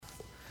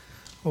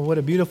Well, what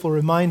a beautiful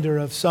reminder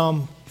of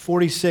Psalm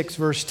 46,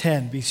 verse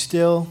 10. Be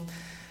still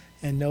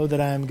and know that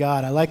I am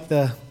God. I like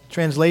the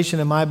translation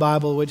in my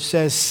Bible which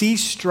says,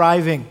 cease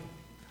striving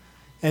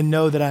and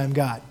know that I am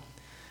God.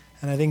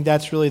 And I think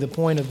that's really the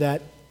point of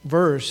that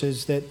verse,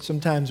 is that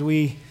sometimes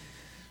we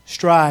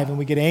strive and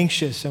we get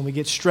anxious and we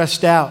get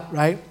stressed out,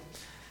 right?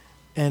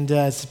 And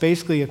it's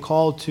basically a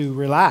call to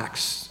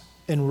relax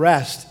and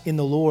rest in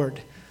the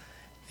Lord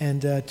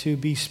and to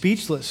be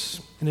speechless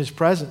in His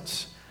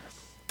presence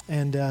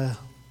and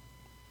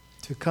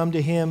to come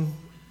to Him,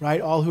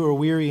 right, all who are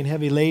weary and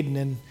heavy laden,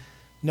 and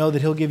know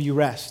that He'll give you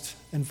rest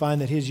and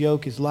find that His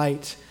yoke is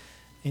light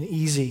and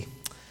easy.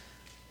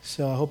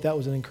 So I hope that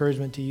was an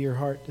encouragement to your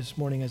heart this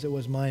morning as it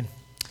was mine.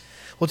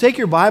 Well, take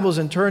your Bibles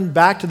and turn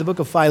back to the book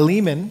of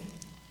Philemon,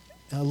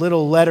 a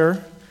little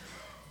letter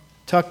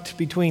tucked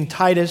between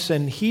Titus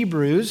and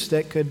Hebrews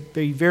that could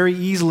be very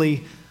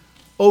easily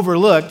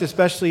overlooked,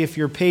 especially if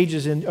your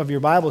pages of your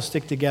Bible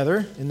stick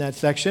together in that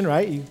section,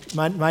 right? You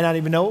might not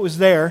even know it was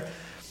there.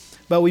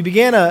 But we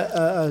began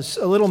a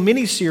little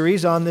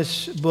mini-series on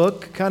this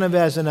book, kind of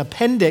as an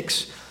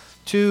appendix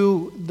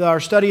to our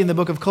study in the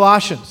book of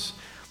Colossians.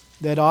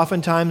 That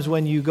oftentimes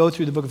when you go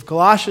through the book of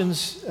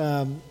Colossians,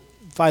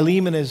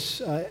 Philemon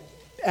is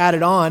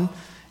added on.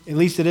 At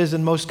least it is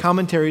in most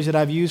commentaries that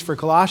I've used for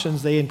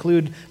Colossians. They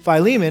include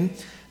Philemon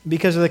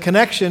because of the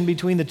connection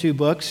between the two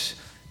books,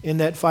 in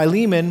that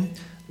Philemon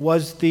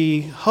was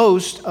the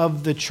host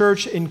of the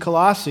church in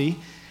Colossae.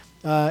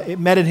 It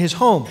met in his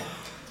home.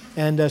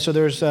 And so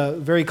there's a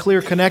very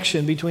clear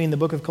connection between the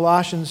book of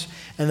Colossians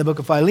and the book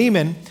of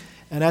Philemon.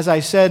 And as I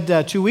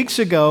said 2 weeks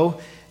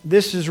ago,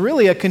 this is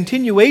really a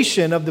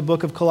continuation of the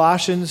book of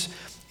Colossians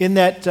in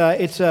that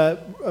it's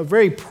a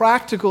very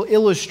practical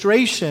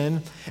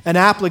illustration and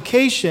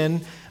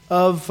application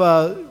of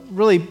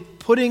really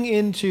putting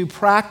into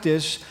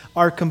practice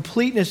our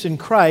completeness in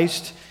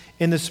Christ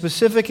in the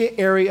specific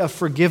area of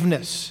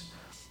forgiveness.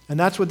 And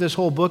that's what this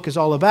whole book is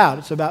all about.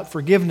 It's about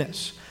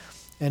forgiveness.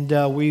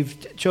 And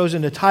we've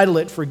chosen to title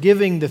it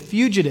Forgiving the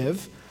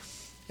Fugitive.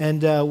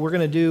 And we're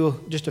going to do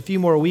just a few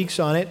more weeks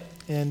on it.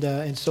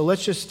 And so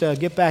let's just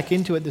get back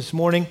into it this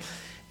morning.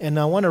 And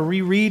I want to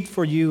reread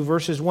for you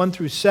verses 1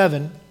 through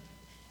 7.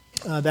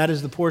 That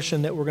is the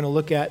portion that we're going to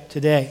look at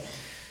today.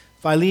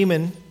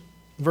 Philemon,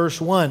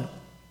 verse 1.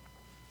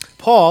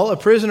 Paul, a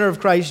prisoner of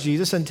Christ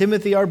Jesus, and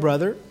Timothy, our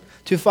brother,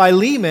 to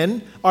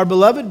Philemon, our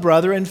beloved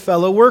brother and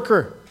fellow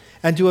worker,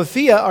 and to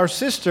Apphia, our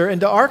sister,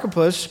 and to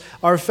Archippus,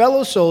 our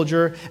fellow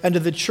soldier, and to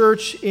the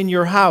church in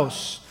your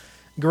house.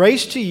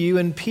 Grace to you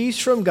and peace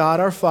from God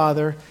our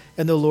Father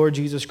and the Lord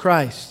Jesus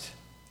Christ.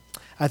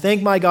 I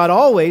thank my God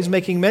always,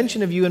 making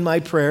mention of you in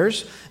my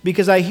prayers,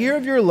 because I hear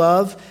of your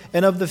love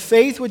and of the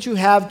faith which you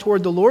have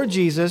toward the Lord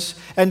Jesus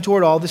and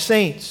toward all the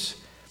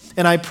saints.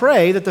 And I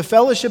pray that the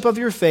fellowship of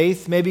your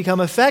faith may become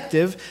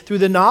effective through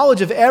the knowledge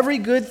of every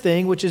good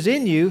thing which is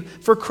in you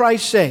for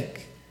Christ's sake.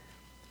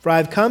 For I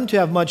have come to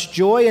have much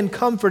joy and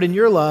comfort in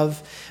your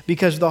love,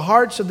 because the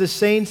hearts of the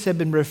saints have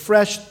been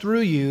refreshed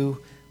through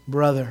you,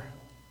 brother.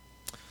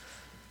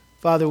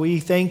 Father, we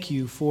thank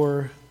you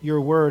for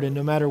your word, and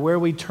no matter where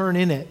we turn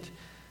in it,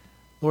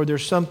 Lord,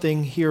 there's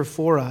something here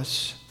for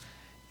us.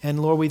 And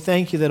Lord, we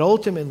thank you that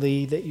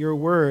ultimately that your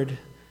word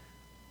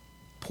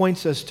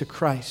points us to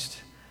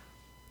Christ,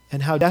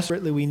 and how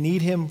desperately we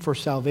need him for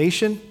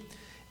salvation,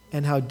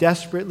 and how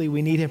desperately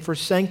we need him for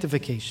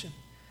sanctification.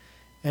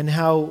 And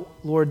how,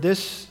 Lord,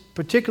 this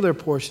particular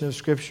portion of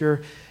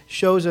Scripture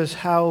shows us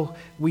how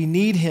we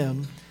need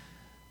him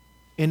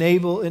in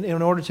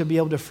order to be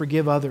able to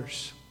forgive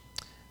others.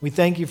 We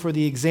thank you for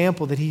the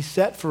example that he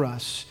set for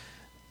us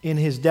in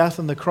his death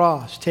on the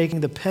cross, taking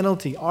the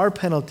penalty, our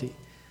penalty,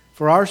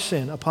 for our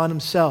sin upon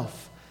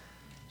himself,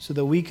 so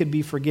that we could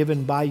be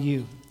forgiven by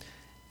you.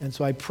 And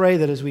so I pray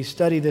that as we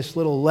study this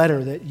little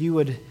letter, that you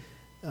would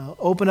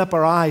open up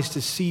our eyes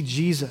to see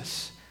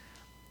Jesus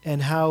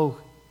and how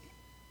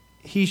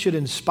he should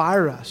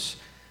inspire us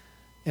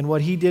and what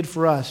he did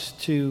for us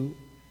to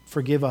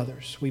forgive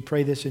others. We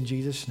pray this in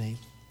Jesus' name.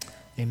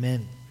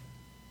 Amen.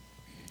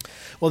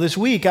 Well, this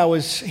week I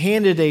was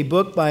handed a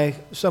book by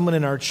someone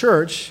in our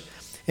church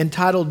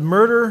entitled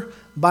Murder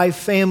by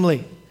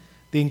Family,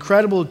 the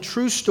incredible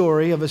true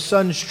story of a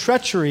son's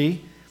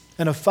treachery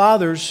and a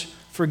father's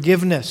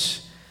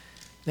forgiveness.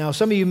 Now,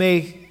 some of you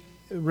may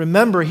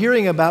remember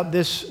hearing about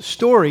this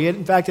story.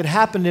 In fact, it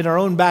happened in our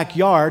own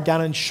backyard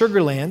down in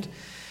Sugar Land.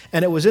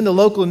 And it was in the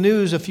local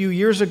news a few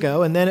years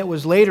ago, and then it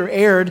was later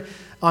aired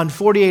on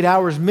 48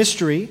 Hours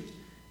Mystery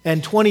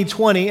and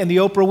 2020 and the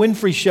Oprah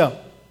Winfrey Show.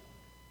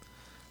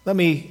 Let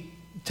me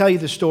tell you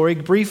the story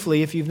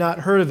briefly if you've not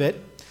heard of it.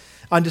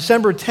 On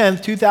December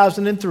 10th,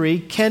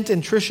 2003, Kent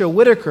and Tricia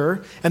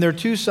Whitaker and their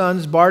two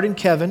sons, Bart and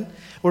Kevin,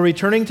 were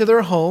returning to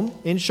their home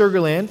in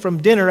Sugar Land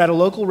from dinner at a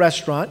local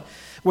restaurant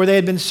where they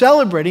had been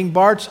celebrating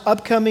Bart's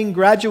upcoming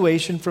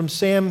graduation from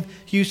Sam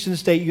Houston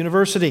State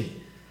University.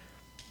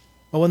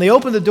 Well, when they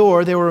opened the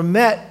door, they were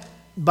met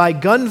by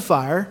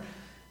gunfire.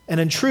 An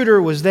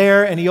intruder was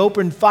there, and he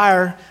opened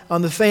fire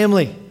on the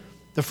family.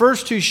 The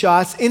first two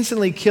shots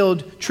instantly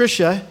killed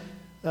Tricia,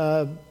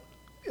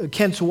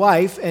 Kent's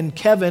wife, and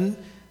Kevin,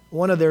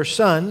 one of their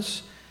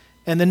sons.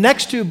 And the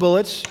next two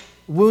bullets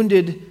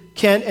wounded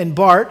Kent and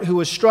Bart, who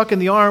was struck in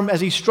the arm as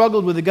he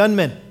struggled with the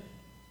gunman.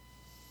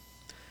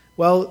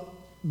 Well,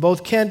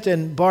 both Kent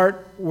and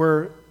Bart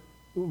were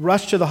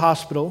rushed to the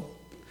hospital,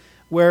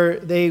 where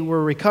they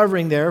were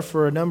recovering there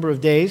for a number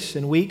of days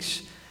and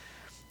weeks.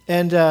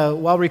 And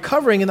while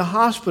recovering in the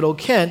hospital,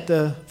 Kent,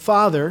 the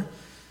father,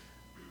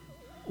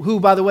 who,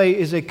 by the way,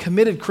 is a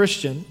committed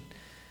Christian,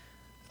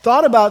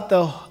 thought about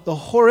the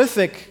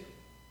horrific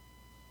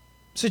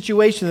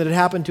situation that had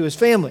happened to his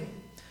family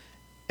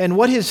and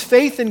what his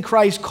faith in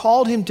Christ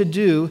called him to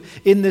do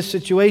in this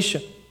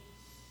situation.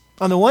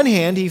 On the one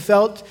hand, he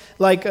felt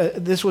like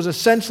this was a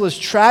senseless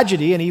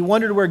tragedy, and he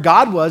wondered where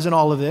God was in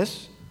all of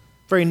this.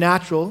 Very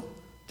natural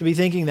to be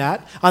thinking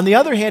that. On the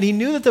other hand, he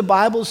knew that the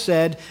Bible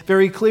said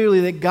very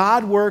clearly that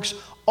God works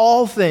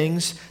all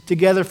things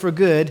together for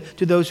good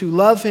to those who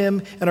love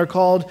him and are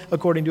called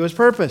according to his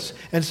purpose.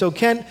 And so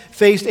Kent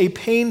faced a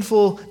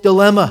painful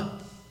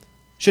dilemma.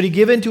 Should he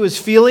give in to his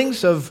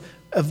feelings of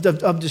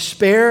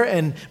despair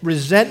and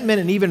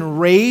resentment and even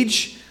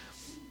rage?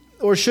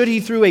 Or should he,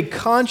 through a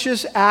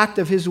conscious act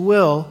of his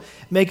will,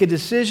 make a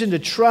decision to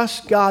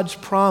trust God's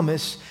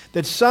promise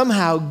that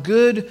somehow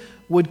good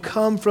would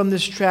come from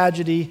this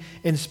tragedy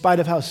in spite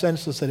of how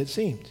senseless that it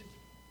seemed?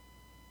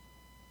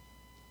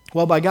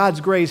 Well, by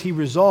God's grace, he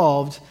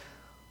resolved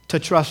to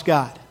trust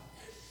God.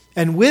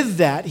 And with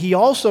that, he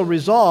also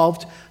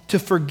resolved to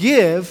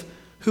forgive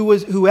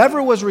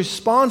whoever was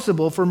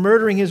responsible for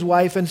murdering his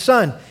wife and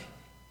son,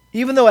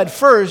 even though at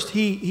first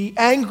he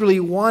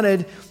angrily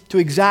wanted to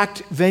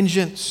exact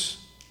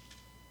vengeance.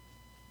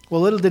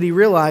 Well, little did he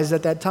realize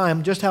at that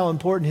time just how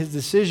important his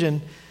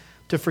decision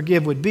to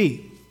forgive would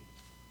be.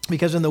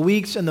 Because in the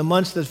weeks and the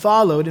months that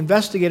followed,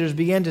 investigators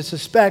began to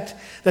suspect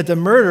that the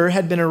murder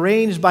had been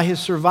arranged by his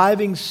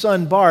surviving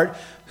son, Bart,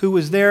 who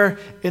was there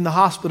in the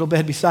hospital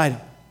bed beside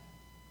him.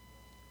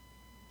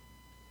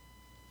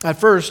 At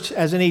first,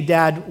 as any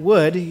dad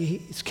would,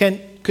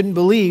 Kent couldn't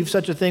believe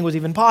such a thing was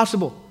even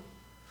possible.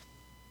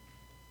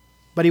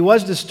 But he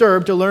was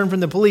disturbed to learn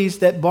from the police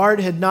that Bart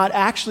had not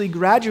actually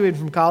graduated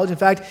from college. In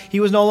fact, he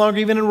was no longer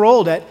even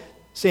enrolled at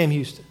Sam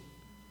Houston.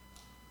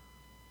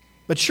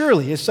 But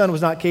surely his son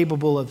was not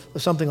capable of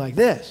something like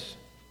this.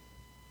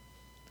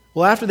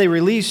 Well, after they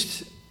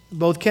released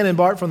both Ken and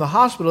Bart from the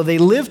hospital, they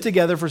lived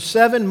together for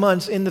 7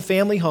 months in the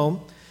family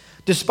home,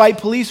 despite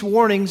police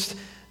warnings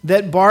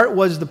that Bart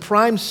was the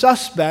prime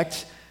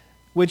suspect,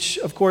 which,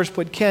 of course,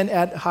 put Ken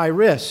at high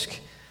risk.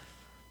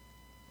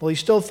 Well, he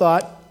still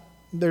thought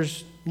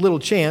there's little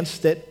chance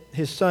that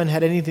his son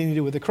had anything to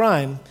do with the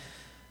crime.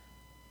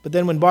 But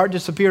then when Bart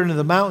disappeared into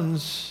the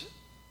mountains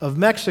of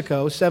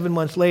Mexico 7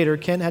 months later,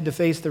 Kent had to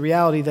face the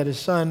reality that his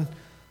son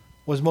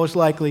was most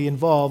likely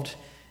involved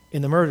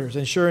in the murders.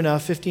 And sure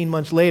enough, 15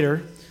 months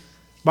later,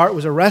 Bart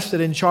was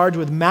arrested and charged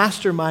with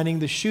masterminding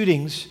the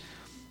shootings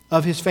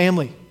of his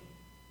family.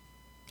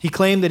 He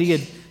claimed that he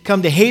had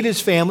come to hate his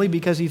family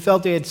because he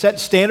felt they had set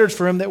standards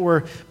for him that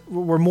were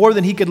more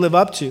than he could live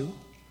up to.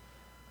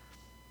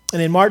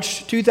 And in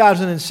March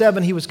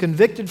 2007, he was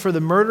convicted for the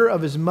murder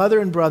of his mother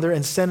and brother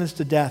and sentenced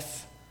to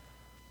death.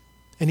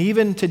 And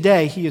even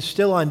today, he is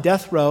still on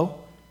death row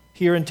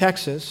here in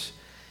Texas.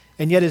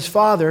 And yet his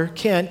father,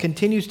 Kent,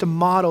 continues to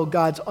model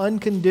God's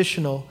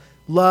unconditional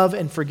love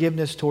and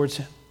forgiveness towards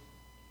him.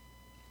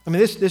 I mean,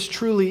 this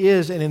truly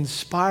is an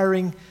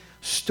inspiring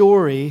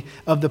story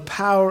of the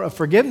power of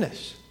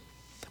forgiveness.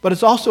 But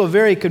it's also a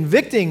very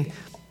convicting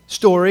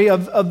story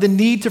of the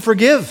need to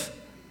forgive.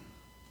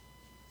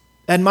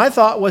 And my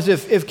thought was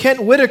if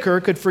Kent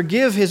Whitaker could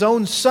forgive his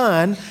own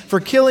son for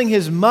killing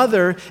his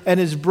mother and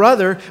his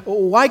brother,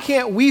 why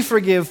can't we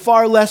forgive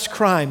far less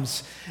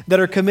crimes that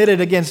are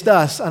committed against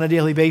us on a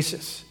daily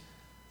basis?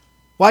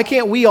 Why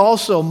can't we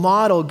also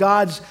model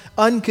God's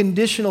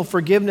unconditional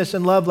forgiveness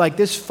and love like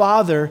this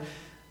father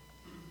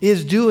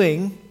is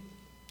doing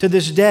to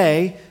this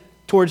day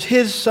towards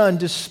his son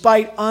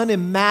despite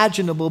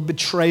unimaginable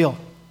betrayal?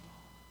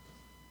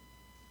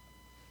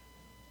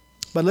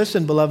 But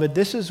listen, beloved,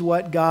 this is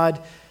what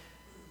God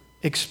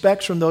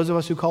expects from those of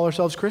us who call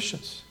ourselves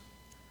Christians.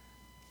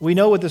 We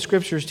know what the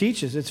Scriptures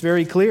teaches. It's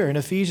very clear. In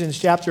Ephesians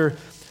chapter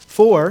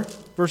 4,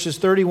 verses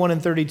 31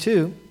 and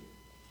 32,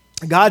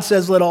 God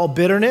says, "Let all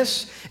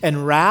bitterness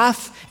and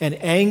wrath and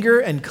anger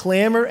and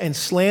clamor and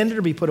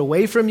slander be put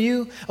away from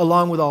you,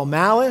 along with all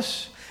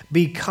malice.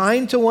 Be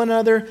kind to one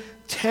another,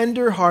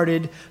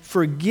 tender-hearted,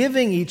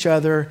 forgiving each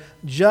other,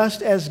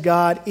 just as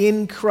God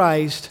in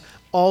Christ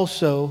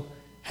also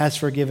has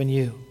forgiven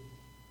you."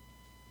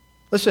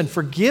 Listen,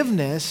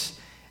 forgiveness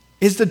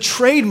is the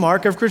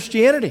trademark of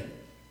Christianity.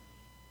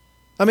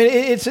 I mean,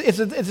 it's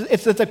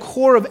at the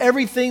core of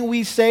everything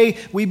we say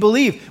we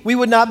believe. We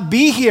would not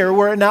be here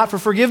were it not for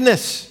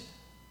forgiveness.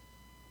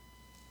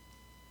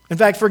 In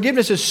fact,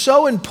 forgiveness is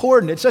so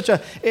important. It's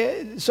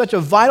such a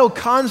vital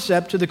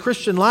concept to the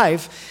Christian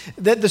life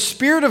that the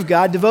Spirit of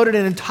God devoted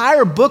an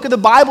entire book of the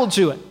Bible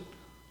to it.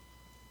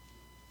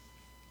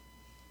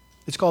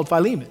 It's called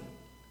Philemon.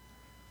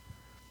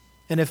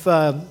 And if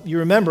you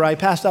remember, I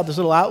passed out this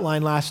little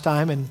outline last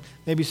time, and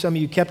maybe some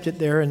of you kept it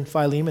there in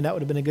Philemon. That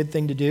would have been a good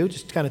thing to do,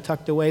 just kind of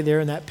tucked away there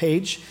in that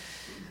page.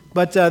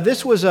 But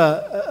this was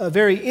a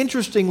very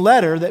interesting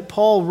letter that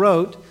Paul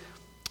wrote,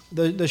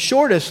 the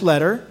shortest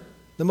letter,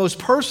 the most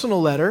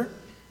personal letter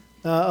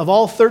of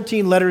all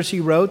 13 letters he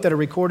wrote that are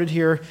recorded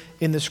here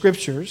in the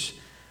Scriptures.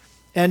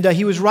 And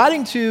he was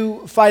writing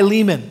to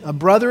Philemon, a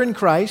brother in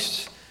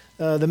Christ,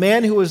 the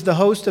man who was the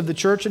host of the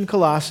church in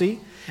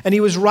Colossae. And he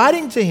was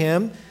writing to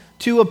him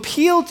to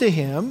appeal to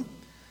him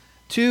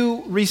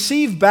to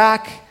receive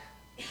back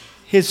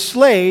his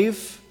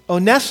slave,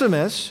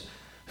 Onesimus,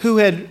 who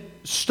had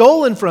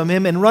stolen from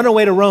him and run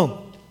away to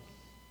Rome.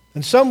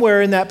 And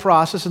somewhere in that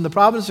process, in the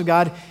providence of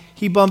God,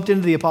 he bumped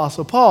into the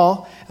Apostle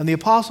Paul, and the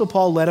Apostle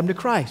Paul led him to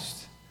Christ.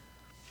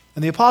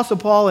 And the Apostle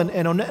Paul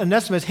and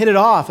Onesimus hit it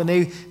off, and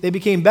they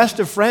became best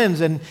of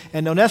friends, and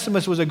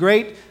Onesimus was a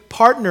great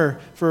partner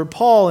for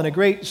Paul and a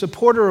great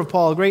supporter of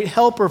Paul, a great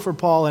helper for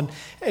Paul,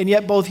 and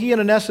yet both he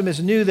and Onesimus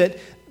knew that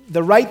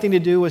the right thing to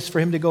do was for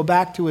him to go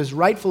back to his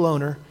rightful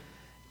owner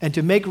and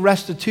to make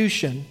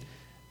restitution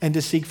and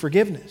to seek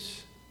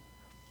forgiveness.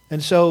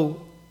 And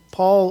so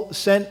Paul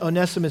sent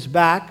Onesimus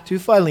back to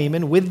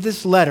Philemon with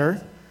this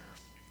letter,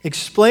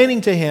 explaining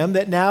to him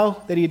that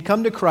now that he had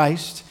come to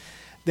Christ,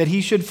 that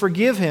he should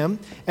forgive him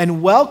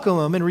and welcome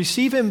him and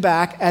receive him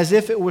back as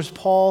if it was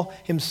Paul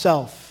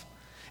himself.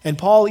 And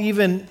Paul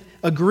even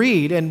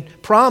agreed and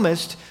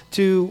promised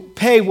to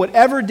pay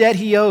whatever debt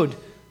he owed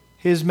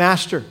his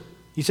master.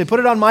 He said, put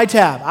it on my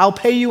tab. I'll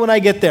pay you when I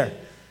get there.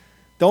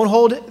 Don't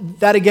hold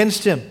that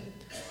against him.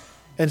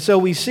 And so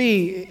we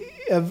see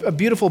a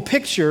beautiful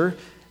picture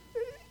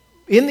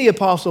in the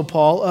Apostle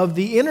Paul of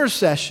the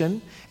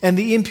intercession and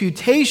the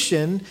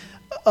imputation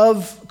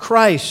of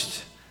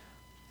Christ,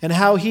 and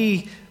how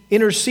he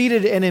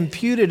interceded and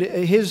imputed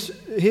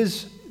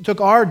took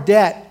our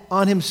debt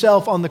on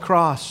himself on the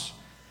cross.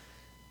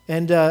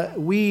 And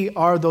we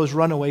are those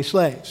runaway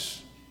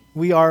slaves.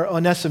 We are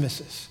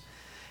Onesimuses.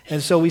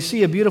 And so we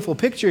see a beautiful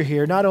picture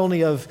here, not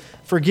only of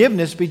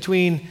forgiveness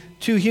between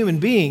two human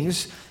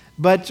beings,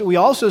 but we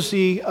also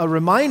see a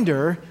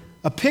reminder,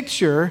 a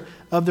picture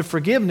of the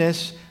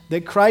forgiveness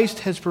that Christ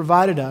has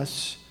provided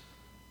us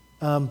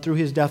through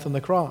his death on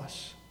the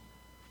cross.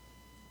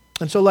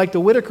 And so like the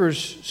Whitaker's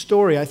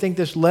story, I think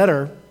this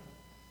letter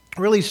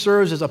really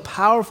serves as a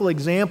powerful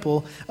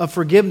example of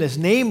forgiveness,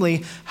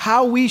 namely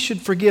how we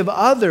should forgive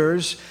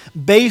others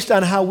based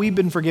on how we've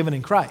been forgiven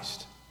in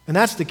Christ. And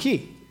that's the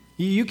key.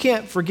 You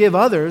can't forgive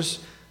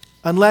others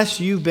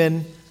unless you've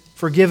been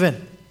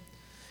forgiven.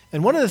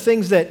 And one of the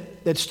things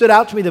that stood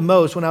out to me the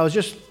most when I was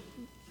just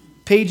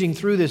paging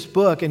through this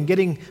book and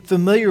getting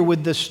familiar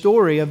with the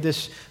story of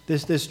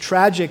this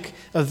tragic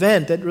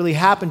event that really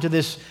happened to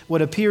this,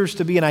 what appears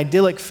to be an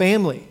idyllic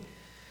family.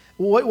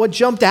 What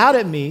jumped out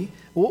at me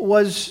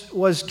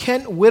was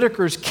Kent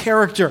Whitaker's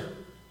character.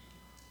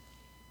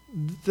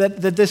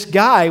 That this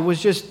guy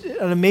was just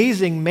an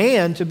amazing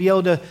man to be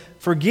able to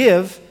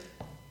forgive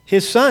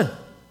his son.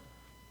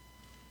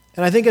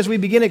 And I think as we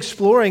begin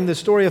exploring the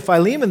story of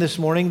Philemon this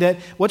morning, that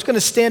what's going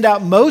to stand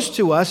out most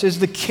to us is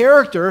the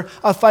character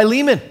of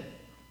Philemon.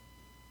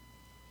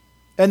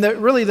 And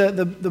really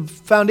the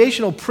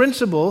foundational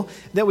principle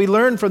that we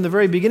learn from the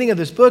very beginning of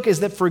this book is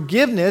that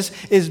forgiveness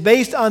is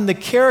based on the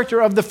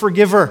character of the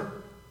forgiver.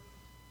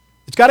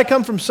 It's got to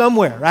come from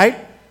somewhere,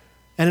 right?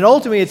 And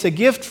ultimately it's a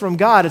gift from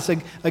God. It's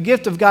a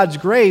gift of God's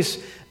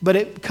grace, but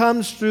it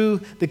comes through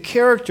the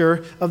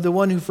character of the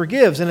one who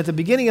forgives. And at the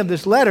beginning of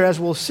this letter, as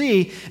we'll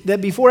see,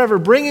 that before ever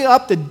bringing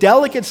up the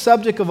delicate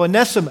subject of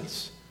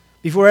Onesimus,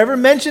 before ever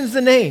mentions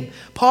the name,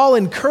 Paul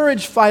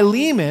encouraged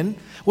Philemon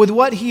with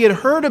what he had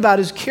heard about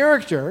his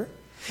character,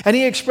 and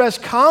he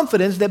expressed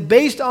confidence that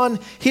based on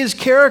his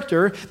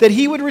character, that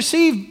he would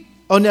receive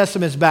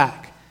Onesimus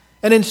back.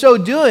 And in so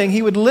doing,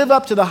 he would live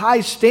up to the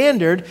high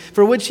standard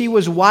for which he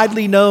was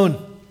widely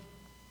known.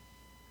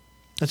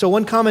 And so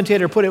one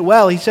commentator put it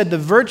well. He said, the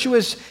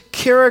virtuous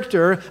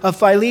character of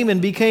Philemon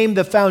became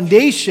the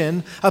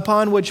foundation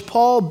upon which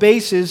Paul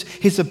bases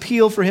his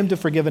appeal for him to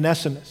forgive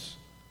Onesimus.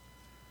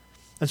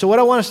 And so what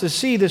I want us to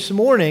see this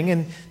morning,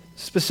 and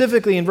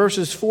specifically in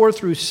verses 4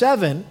 through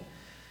 7,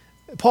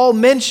 Paul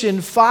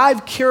mentioned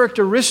 5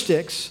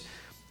 characteristics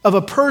of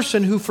a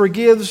person who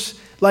forgives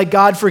like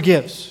God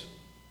forgives.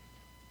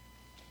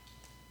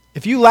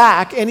 If you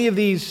lack any of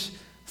these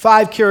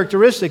 5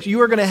 characteristics,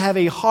 you are going to have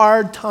a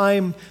hard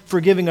time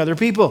forgiving other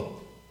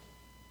people.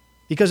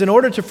 Because in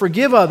order to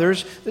forgive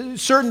others,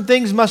 certain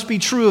things must be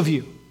true of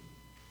you.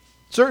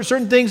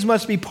 Certain things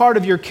must be part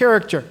of your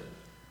character.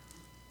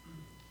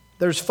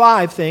 There's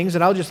 5 things,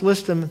 and I'll just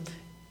list them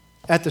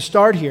at the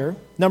start here.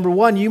 Number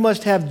 1, you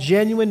must have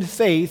genuine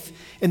faith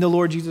in the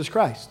Lord Jesus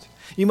Christ.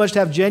 You must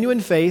have genuine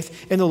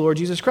faith in the Lord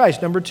Jesus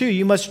Christ. Number 2,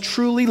 you must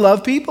truly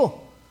love people.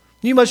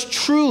 You must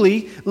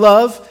truly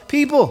love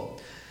people.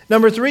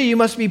 Number 3, you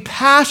must be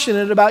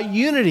passionate about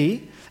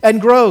unity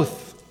and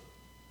growth.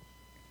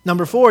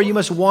 Number 4, you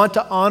must want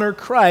to honor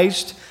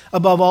Christ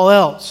above all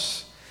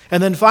else.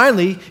 And then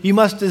finally, you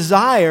must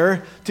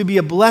desire to be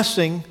a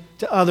blessing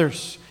to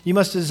others. You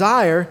must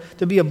desire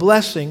to be a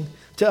blessing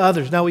to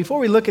others. Now, before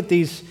we look at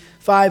these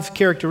 5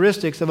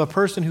 characteristics of a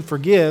person who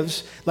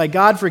forgives, like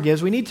God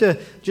forgives, we need to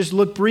just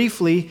look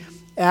briefly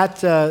at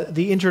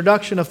the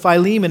introduction of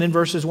Philemon in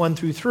verses 1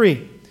 through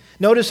 3.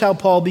 Notice how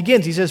Paul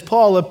begins. He says,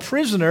 Paul, a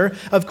prisoner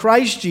of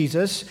Christ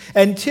Jesus,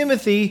 and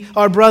Timothy,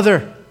 our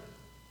brother.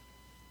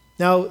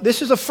 Now,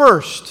 this is a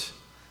first,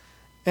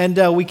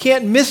 and we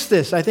can't miss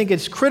this. I think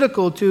it's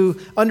critical to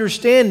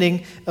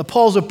understanding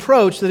Paul's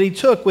approach that he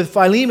took with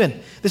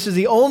Philemon. This is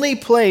the only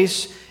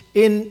place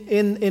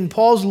in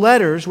Paul's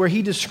letters where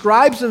he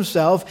describes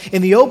himself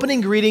in the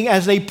opening greeting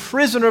as a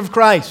prisoner of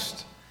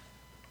Christ.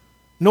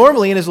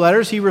 Normally in his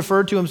letters, he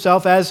referred to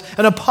himself as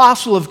an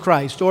apostle of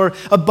Christ or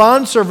a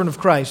bondservant of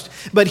Christ.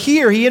 But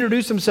here he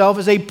introduced himself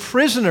as a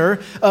prisoner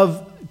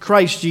of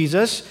Christ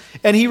Jesus,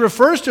 and he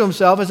refers to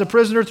himself as a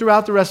prisoner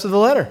throughout the rest of the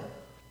letter.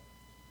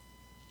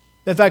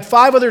 In fact,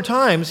 5 other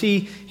times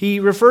he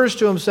refers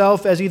to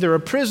himself as either a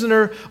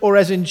prisoner or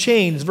as in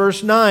chains.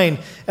 Verse 9,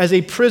 as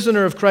a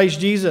prisoner of Christ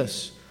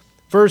Jesus.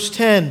 Verse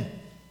 10,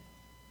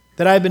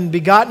 that I have been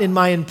begotten in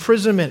my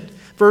imprisonment.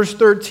 Verse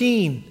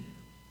 13,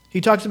 he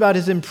talks about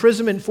his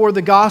imprisonment for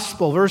the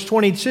gospel. Verse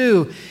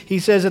 22, he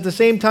says, at the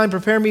same time,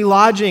 prepare me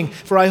lodging,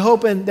 for I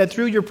hope that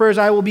through your prayers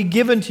I will be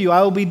given to you.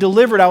 I will be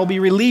delivered. I will be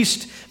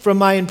released from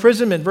my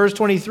imprisonment. Verse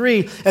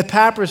 23,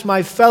 Epaphras,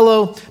 my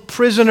fellow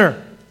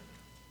prisoner.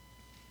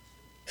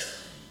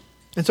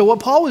 And so what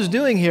Paul was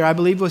doing here, I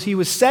believe, was he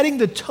was setting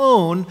the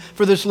tone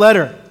for this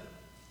letter.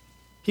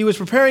 He was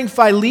preparing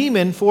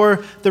Philemon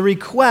for the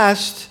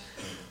request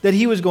that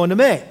he was going to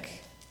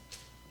make.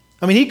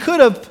 I mean, he could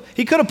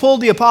have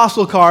pulled the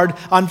apostle card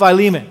on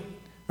Philemon,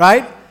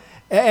 right?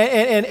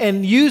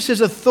 And used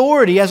his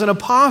authority as an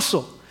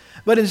apostle.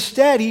 But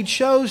instead, he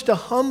chose to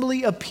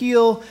humbly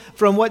appeal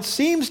from what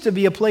seems to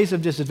be a place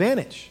of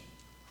disadvantage.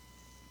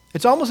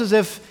 It's almost as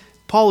if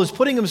Paul is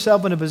putting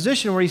himself in a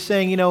position where he's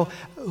saying, you know,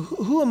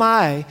 who am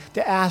I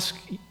to ask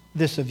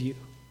this of you?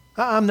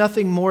 I'm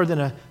nothing more than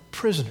a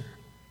prisoner.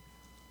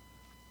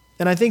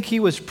 And I think he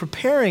was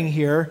preparing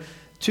here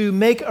to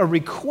make a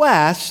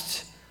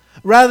request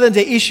rather than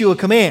to issue a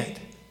command.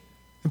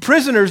 And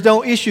prisoners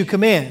don't issue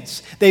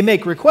commands. They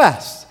make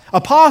requests.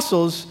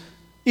 Apostles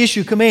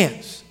issue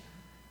commands.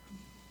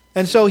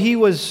 And so he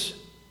was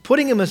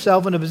putting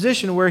himself in a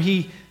position where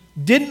he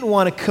didn't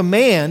want to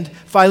command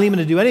Philemon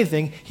to do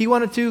anything. He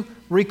wanted to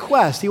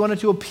request. He wanted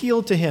to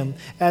appeal to him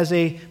as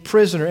a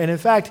prisoner. And in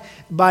fact,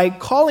 by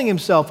calling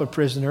himself a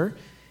prisoner,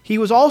 he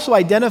was also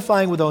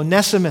identifying with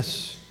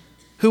Onesimus,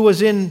 who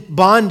was in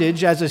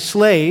bondage as a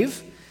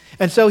slave.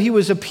 And so he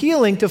was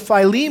appealing to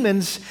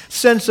Philemon's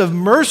sense of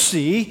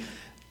mercy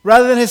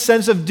rather than his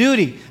sense of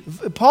duty.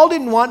 Paul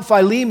didn't want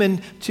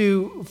Philemon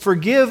to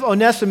forgive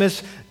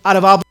Onesimus out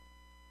of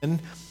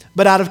obligation,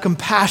 but out of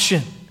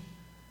compassion.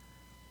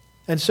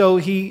 And so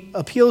he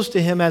appeals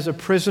to him as a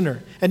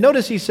prisoner. And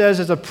notice he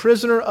says, as a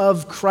prisoner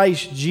of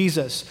Christ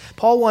Jesus.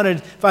 Paul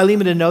wanted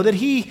Philemon to know that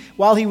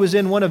while he was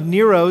in one of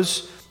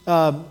Nero's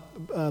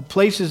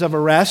places of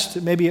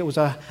arrest, maybe it was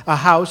a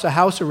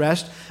house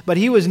arrest, but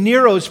he was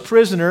Nero's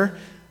prisoner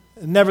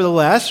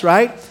nevertheless,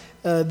 right?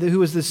 Who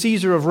was the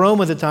Caesar of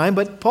Rome at the time.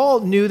 But Paul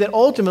knew that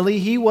ultimately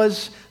he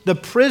was the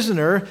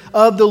prisoner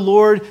of the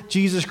Lord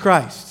Jesus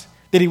Christ,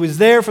 that he was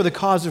there for the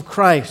cause of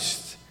Christ.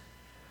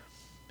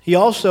 He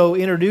also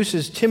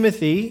introduces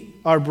Timothy,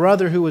 our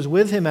brother who was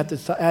with him at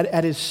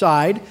his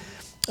side.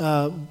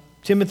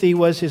 Timothy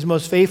was his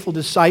most faithful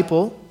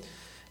disciple.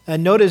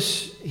 And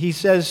notice he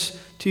says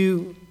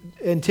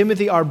and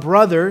Timothy, our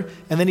brother,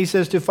 and then he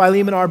says to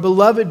Philemon, our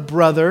beloved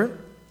brother.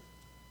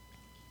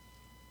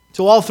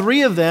 So all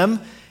 3 of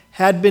them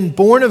had been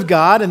born of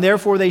God, and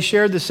therefore they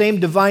shared the same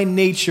divine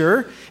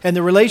nature. And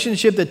the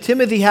relationship that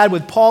Timothy had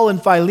with Paul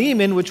and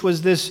Philemon, which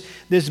was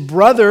this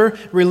brother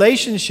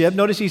relationship.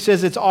 Notice he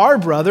says it's our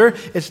brother.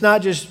 It's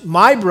not just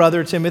my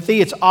brother Timothy,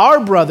 it's our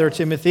brother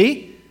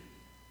Timothy.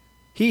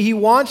 He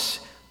wants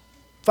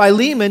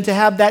Philemon to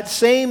have that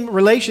same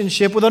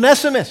relationship with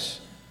Onesimus.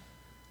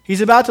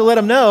 He's about to let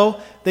him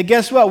know that,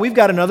 guess what? We've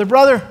got another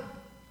brother.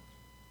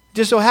 It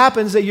just so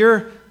happens that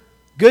your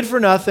good for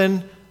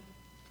nothing,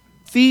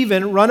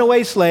 thieving,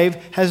 runaway slave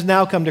has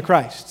now come to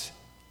Christ.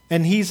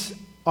 And he's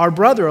our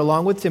brother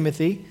along with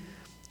Timothy,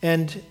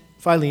 and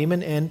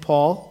Philemon and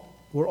Paul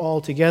were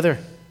all together.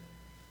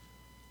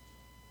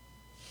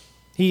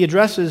 He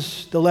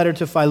addresses the letter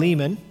to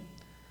Philemon.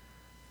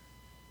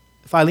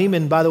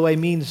 Philemon, by the way,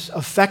 means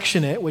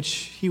affectionate, which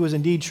he was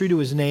indeed true to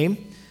his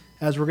name,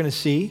 as we're going to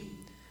see.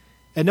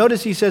 And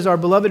notice he says, our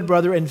beloved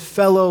brother and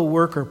fellow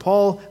worker.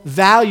 Paul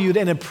valued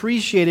and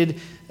appreciated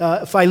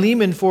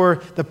Philemon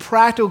for the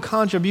practical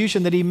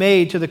contribution that he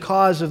made to the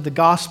cause of the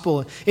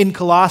gospel in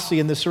Colossae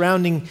and the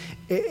surrounding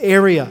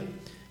area.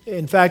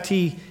 In fact,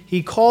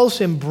 he calls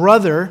him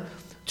brother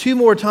 2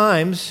 more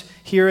times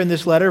here in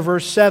this letter.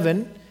 Verse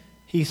 7,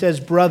 he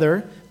says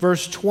brother.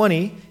 Verse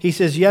 20, he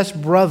says, yes,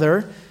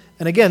 brother.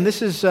 And again,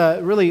 this is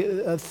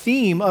really a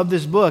theme of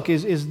this book,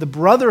 is the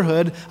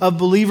brotherhood of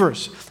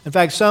believers. In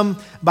fact, some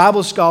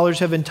Bible scholars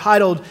have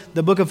entitled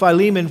the book of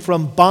Philemon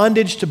From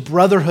Bondage to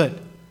Brotherhood.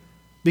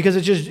 because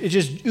it's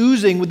just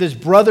oozing with this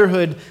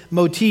brotherhood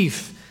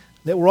motif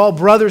that we're all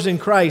brothers in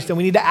Christ and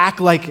we need to act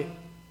like it.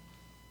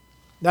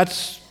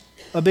 That's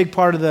a big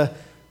part of the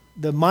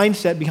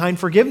mindset behind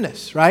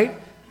forgiveness, right?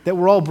 That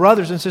we're all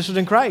brothers and sisters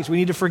in Christ. We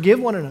need to forgive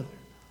one another.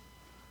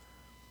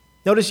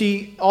 Notice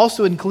he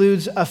also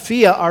includes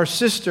Apphia, our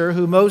sister,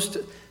 who most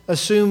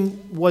assume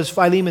was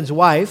Philemon's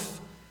wife.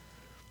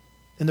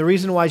 And the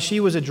reason why she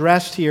was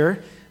addressed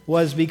here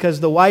was because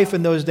the wife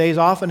in those days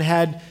often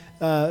had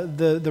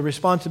the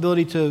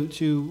responsibility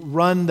to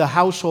run the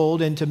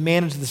household and to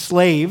manage the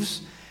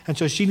slaves. And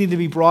so she needed to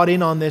be brought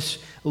in on this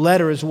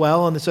letter as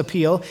well, on this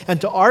appeal. And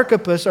to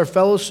Archippus, our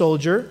fellow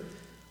soldier,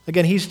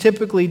 again, he's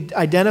typically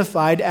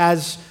identified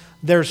as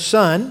their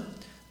son.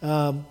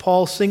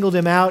 Paul singled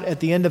him out at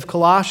the end of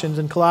Colossians.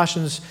 In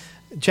Colossians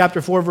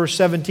chapter 4, verse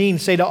 17,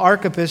 say to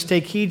Archippus,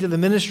 take heed to the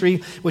ministry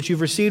which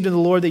you've received in the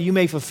Lord, that you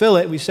may fulfill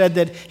it. We said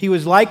that he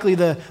was likely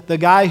the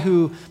guy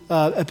who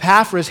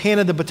Epaphras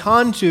handed the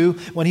baton to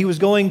when he was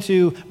going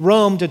to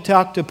Rome to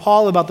talk to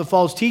Paul about the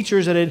false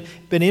teachers that had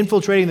been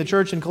infiltrating the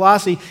church in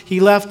Colossae. He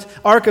left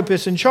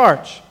Archippus in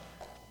charge.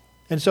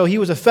 And so he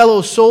was a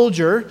fellow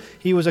soldier.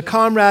 He was a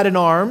comrade in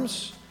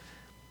arms.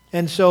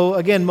 And so,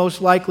 again,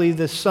 most likely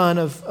the son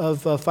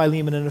of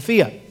Philemon and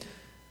Apphia.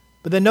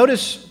 But then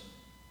notice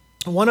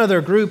one other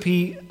group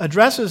he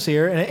addresses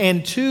here,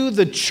 and to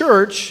the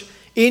church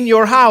in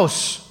your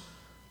house.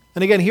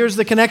 And again, here's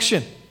the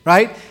connection,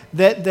 right?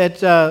 That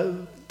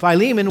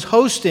Philemon was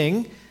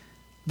hosting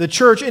the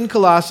church in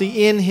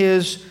Colossae in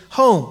his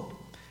home.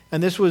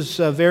 And this was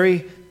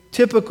very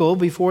typical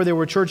before there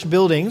were church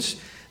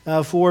buildings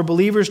for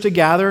believers to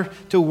gather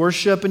to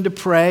worship and to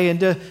pray and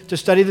to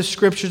study the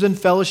Scriptures and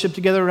fellowship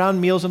together around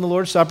meals and the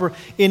Lord's Supper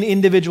in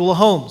individual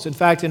homes. In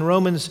fact, in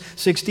Romans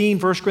 16,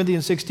 1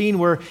 Corinthians 16,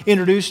 we're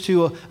introduced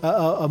to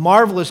a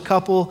marvelous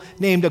couple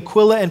named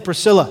Aquila and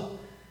Priscilla.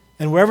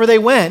 And wherever they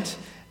went,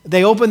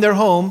 they opened their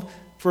home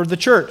for the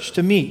church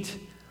to meet.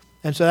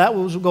 And so that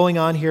was going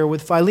on here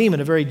with Philemon,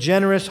 a very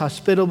generous,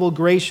 hospitable,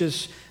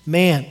 gracious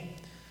man.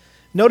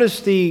 Notice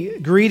the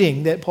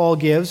greeting that Paul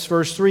gives,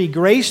 verse 3,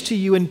 grace to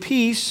you and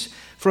peace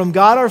from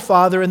God our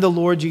Father and the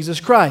Lord Jesus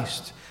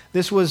Christ.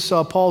 This was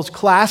Paul's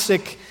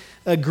classic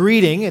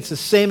greeting. It's the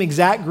same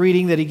exact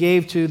greeting that he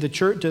gave to the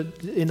church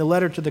in the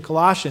letter to the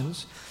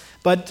Colossians.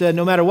 But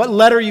no matter what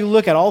letter you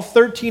look at, all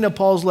 13 of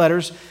Paul's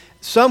letters,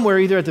 somewhere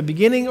either at the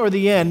beginning or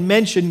the end,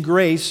 mention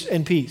grace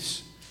and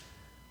peace.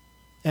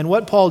 And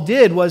what Paul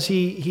did was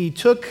he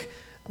took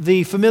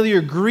the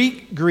familiar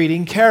Greek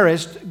greeting,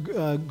 charis,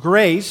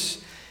 grace,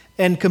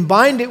 and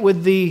combined it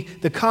with the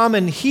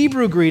common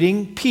Hebrew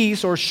greeting,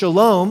 peace or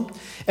shalom,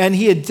 and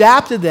he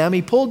adapted them,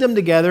 he pulled them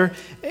together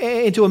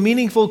into a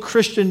meaningful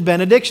Christian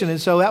benediction.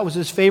 And so that was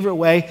his favorite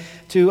way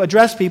to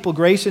address people,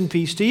 grace and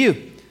peace to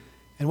you.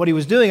 And what he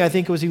was doing, I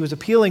think, was he was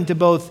appealing to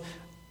both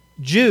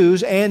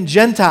Jews and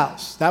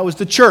Gentiles. That was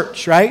the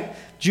church, right?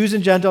 Jews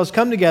and Gentiles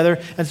come together,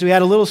 and so he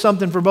had a little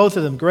something for both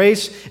of them,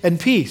 grace and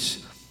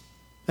peace.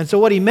 And so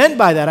what he meant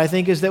by that, I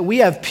think, is that we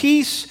have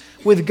peace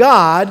with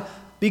God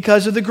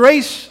because of the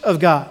grace of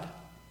God.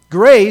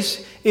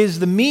 Grace is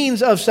the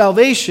means of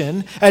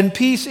salvation, and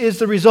peace is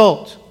the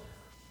result.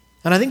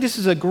 And I think this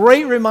is a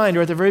great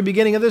reminder at the very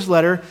beginning of this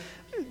letter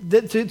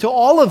that to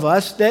all of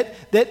us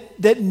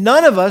that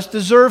none of us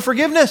deserve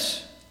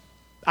forgiveness.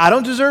 I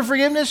don't deserve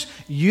forgiveness.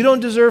 You don't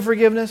deserve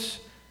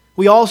forgiveness.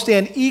 We all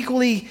stand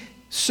equally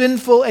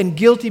sinful and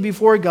guilty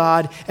before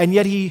God, and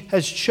yet He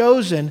has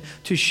chosen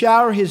to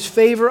shower His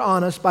favor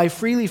on us by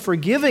freely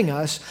forgiving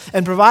us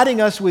and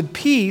providing us with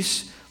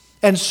peace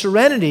and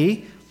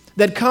serenity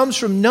that comes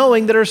from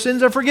knowing that our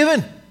sins are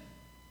forgiven.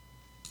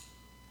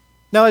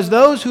 Now, as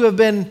those who have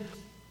been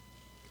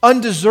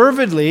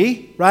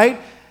undeservedly, right,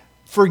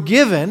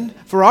 forgiven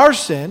for our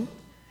sin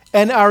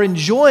and are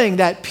enjoying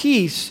that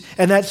peace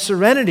and that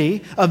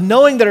serenity of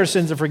knowing that our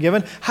sins are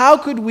forgiven, how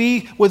could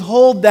we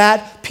withhold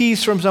that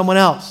peace from someone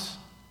else?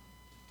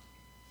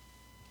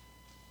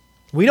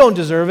 We don't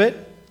deserve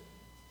it.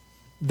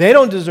 They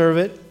don't deserve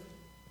it.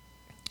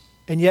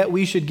 And yet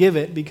we should give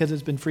it because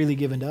it's been freely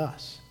given to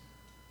us.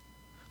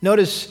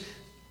 Notice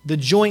the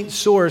joint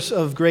source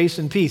of grace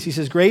and peace. He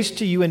says, grace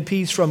to you and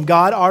peace from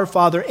God our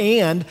Father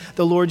and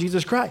the Lord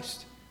Jesus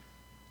Christ.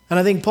 And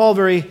I think Paul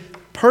very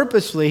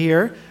purposefully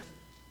here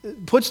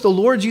puts the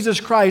Lord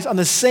Jesus Christ on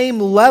the same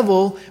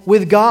level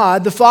with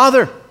God the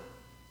Father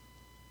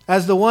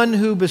as the one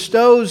who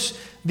bestows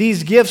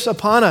these gifts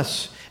upon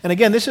us. And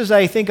again, this is,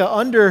 I think,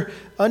 an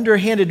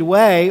underhanded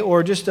way,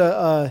 or just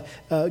a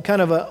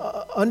kind of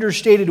a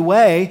understated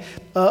way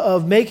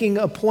of making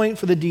a point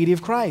for the deity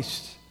of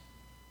Christ.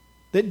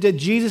 That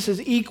Jesus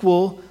is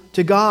equal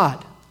to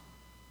God.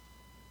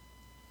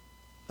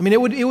 I mean,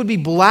 it would be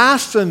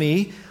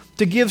blasphemy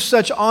to give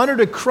such honor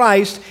to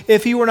Christ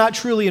if He were not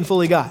truly and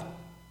fully God.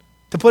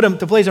 To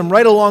place Him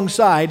right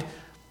alongside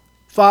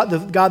God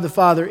the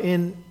Father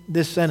in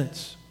this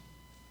sentence.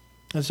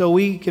 And so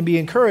we can be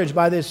encouraged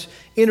by this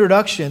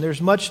introduction.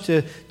 There's much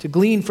to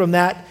glean from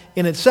that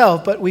in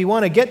itself, but we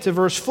want to get to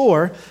verse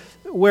 4,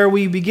 where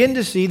we begin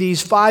to see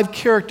these 5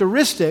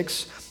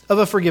 characteristics of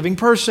a forgiving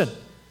person.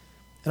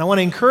 And I want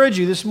to encourage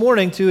you this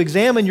morning to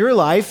examine your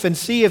life and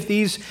see if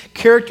these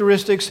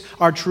characteristics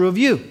are true of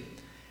you.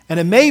 And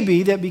it may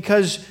be that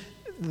because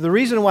the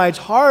reason why it's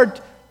hard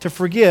to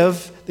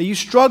forgive, that you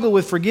struggle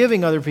with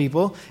forgiving other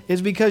people,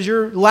 is because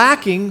you're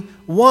lacking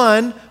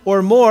one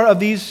or more of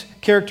these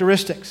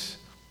characteristics.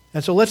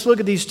 And so let's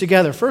look at these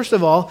together. First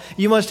of all,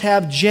 you must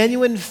have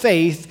genuine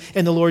faith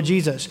in the Lord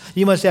Jesus.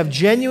 You must have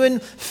genuine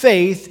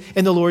faith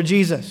in the Lord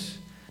Jesus.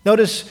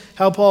 Notice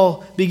how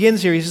Paul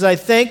begins here. He says, I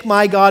thank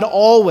my God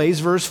always,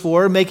 verse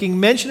 4, making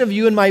mention of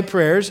you in my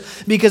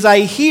prayers, because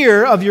I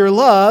hear of your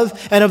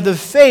love and of the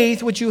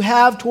faith which you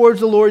have towards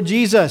the Lord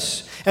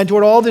Jesus and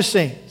toward all the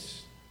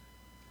saints.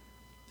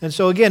 And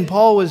so again,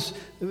 Paul was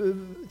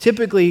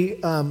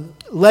typically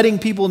letting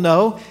people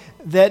know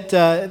that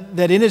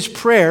in his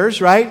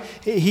prayers, right,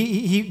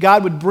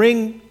 God would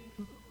bring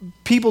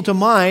people to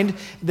mind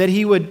that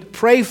he would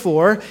pray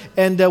for.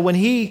 And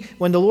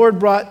when the Lord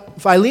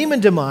brought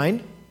Philemon to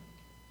mind,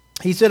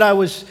 he said, I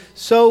was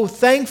so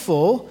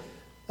thankful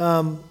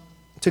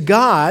to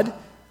God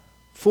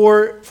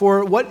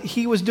for what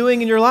he was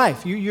doing in your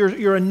life.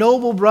 You're a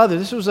noble brother.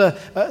 This was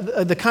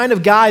the kind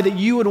of guy that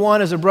you would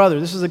want as a brother.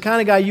 This is the kind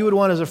of guy you would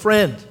want as a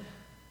friend.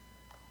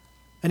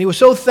 And he was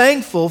so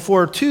thankful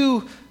for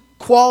two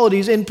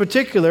qualities in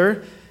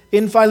particular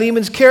in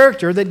Philemon's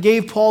character that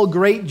gave Paul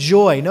great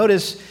joy.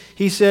 Notice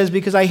he says,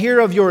 because I hear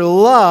of your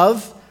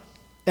love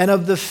and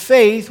of the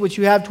faith which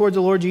you have towards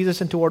the Lord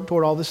Jesus and toward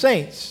all the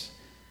saints.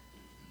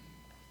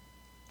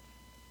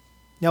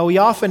 Now, we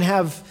often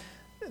have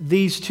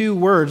these two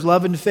words,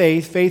 love and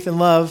faith and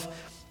love,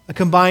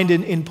 combined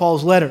in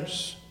Paul's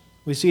letters.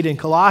 We see it in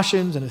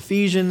Colossians and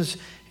Ephesians,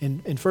 in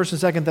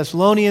 1st and 2nd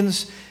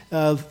Thessalonians,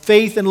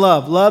 faith and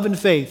love and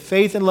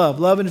faith and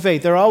love and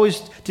faith. They're always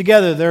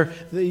together.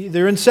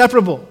 They're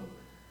inseparable.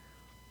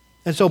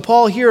 And so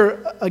Paul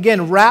here,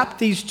 again, wrapped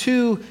these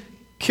two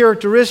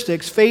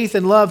characteristics, faith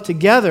and love,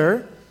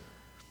 together,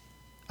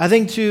 I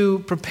think to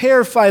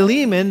prepare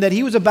Philemon that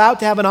he was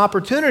about to have an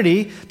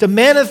opportunity to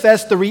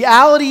manifest the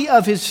reality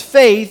of his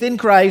faith in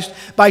Christ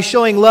by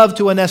showing love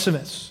to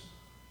Onesimus.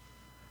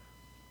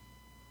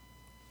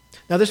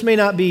 Now, this may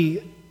not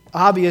be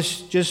obvious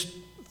just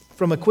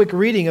from a quick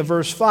reading of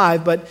verse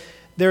 5, but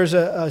there's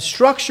a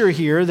structure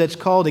here that's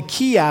called a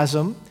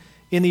chiasm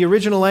in the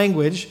original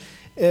language,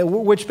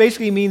 which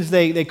basically means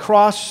they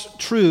cross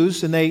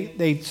truths, and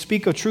they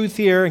speak a truth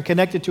here and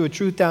connect it to a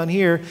truth down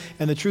here,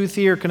 and the truth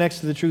here connects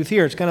to the truth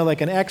here. It's kind of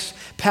like an X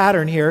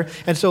pattern here.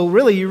 And so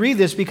really you read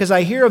this, because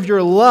I hear of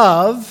your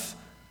love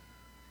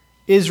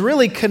is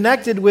really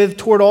connected with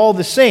toward all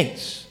the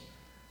saints.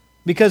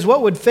 Because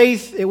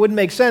it wouldn't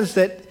make sense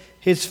that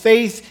he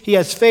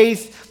has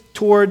faith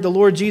toward the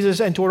Lord Jesus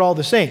and toward all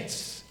the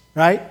saints,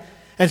 right?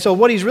 And so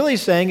what he's really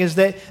saying is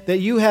that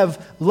you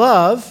have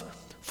love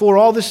for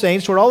all the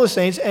saints, toward all the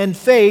saints, and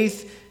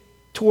faith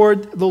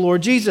toward the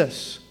Lord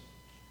Jesus.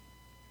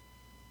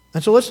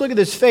 And so let's look at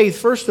this faith,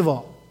 first of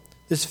all.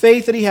 This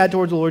faith that he had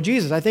towards the Lord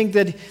Jesus. I think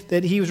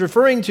that he was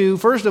referring to,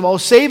 first of all,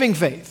 saving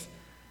faith.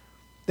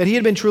 That he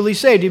had been truly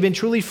saved. He had been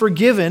truly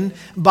forgiven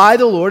by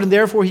the Lord, and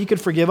therefore he could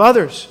forgive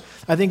others.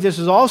 I think this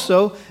is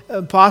also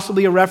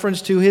possibly a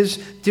reference to his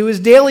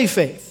daily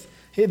faith.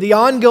 The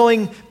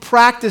ongoing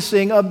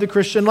practicing of the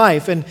Christian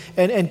life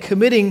and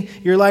committing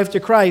your life to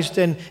Christ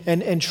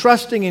and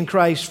trusting in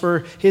Christ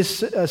for his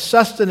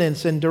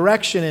sustenance and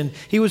direction. And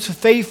he was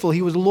faithful,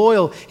 he was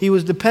loyal, he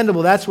was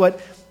dependable. That's what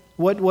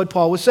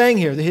Paul was saying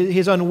here.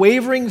 His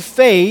unwavering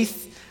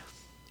faith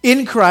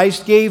in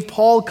Christ gave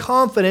Paul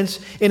confidence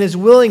in his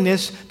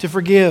willingness to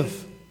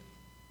forgive.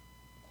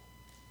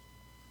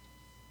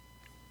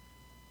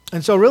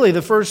 And so really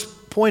the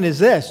first point is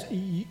this.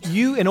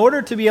 You, in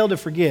order to be able to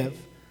forgive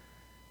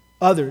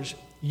others,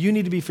 you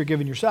need to be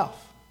forgiven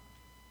yourself.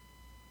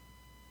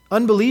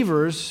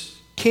 Unbelievers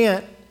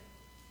can't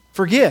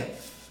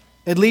forgive,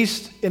 at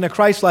least in a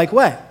Christ-like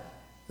way.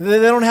 They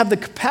don't have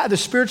the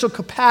spiritual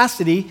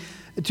capacity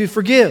to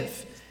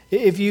forgive.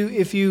 If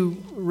you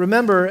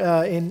remember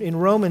in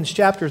Romans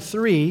chapter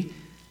 3,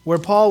 where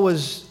Paul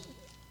was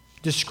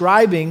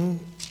describing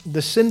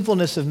the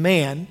sinfulness of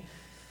man,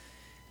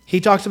 he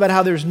talks about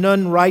how there's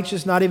none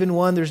righteous, not even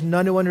one. There's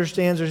none who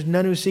understands. There's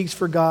none who seeks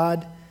for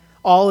God.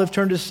 All have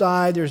turned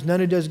aside. There's none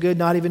who does good,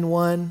 not even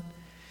one.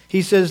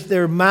 He says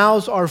their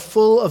mouths are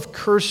full of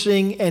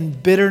cursing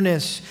and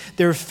bitterness.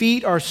 Their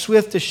feet are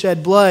swift to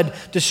shed blood.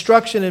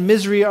 Destruction and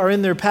misery are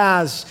in their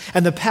paths,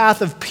 and the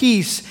path of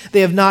peace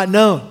they have not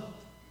known.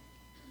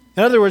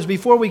 In other words,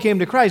 before we came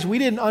to Christ, we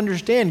didn't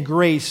understand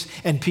grace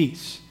and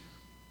peace.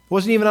 It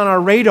wasn't even on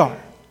our radar,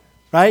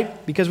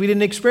 right? Because we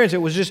didn't experience it. It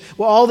was just,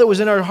 all that was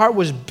in our heart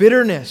was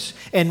bitterness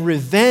and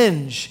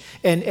revenge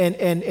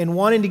and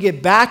wanting to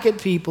get back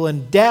at people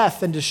and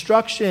death and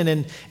destruction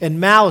and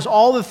malice,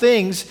 all the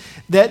things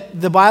that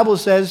the Bible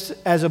says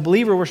as a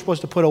believer we're supposed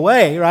to put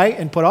away, right,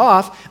 and put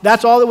off.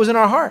 That's all that was in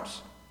our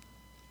hearts.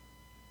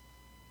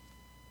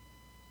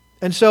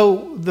 And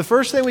so the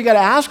first thing we got to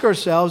ask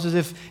ourselves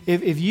is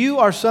if you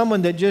are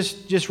someone that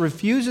just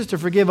refuses to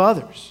forgive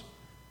others,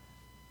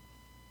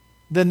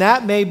 then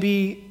that may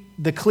be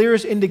the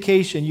clearest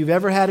indication you've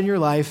ever had in your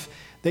life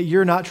that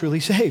you're not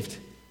truly saved.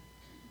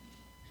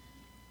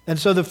 And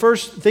so the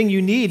first thing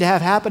you need to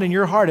have happen in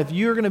your heart, if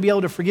you're going to be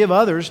able to forgive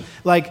others,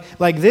 like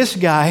this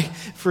guy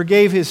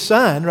forgave his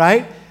son,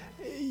 right?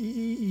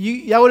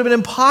 That would have been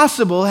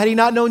impossible had he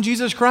not known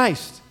Jesus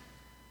Christ.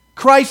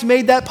 Christ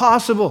made that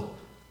possible.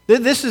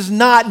 This is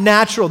not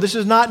natural. This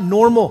is not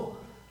normal.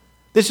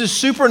 This is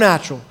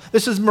supernatural.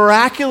 This is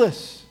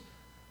miraculous.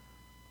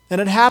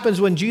 And it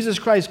happens when Jesus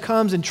Christ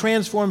comes and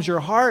transforms your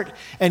heart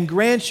and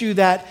grants you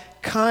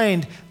that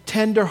kind,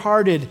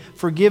 tender-hearted,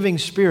 forgiving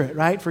spirit,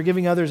 right?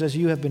 Forgiving others as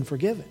you have been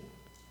forgiven.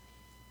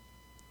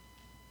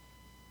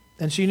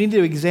 And so you need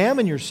to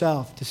examine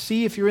yourself to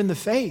see if you're in the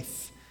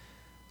faith.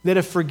 That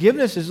if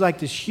forgiveness is like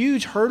this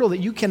huge hurdle that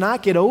you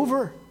cannot get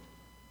over,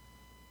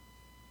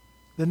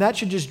 then that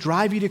should just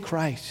drive you to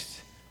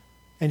Christ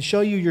and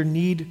show you your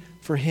need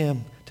for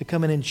Him to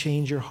come in and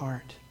change your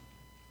heart.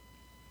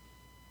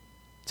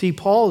 See,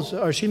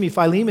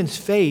 Philemon's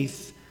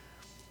faith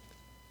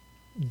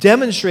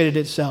demonstrated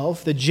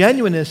itself, the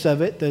genuineness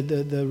of it,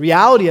 the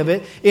reality of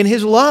it, in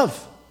his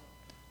love.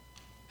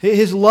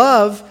 His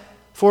love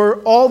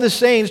for all the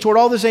saints, toward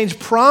all the saints,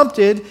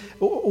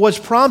 was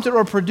prompted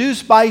or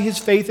produced by his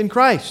faith in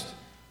Christ.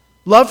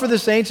 Love for the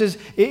saints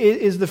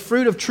is the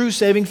fruit of true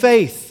saving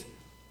faith.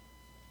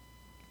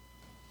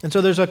 And so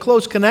there's a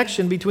close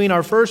connection between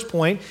our first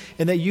point,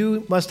 and that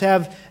you must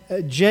have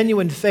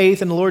genuine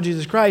faith in the Lord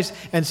Jesus Christ.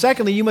 And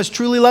secondly, you must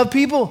truly love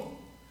people.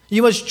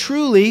 You must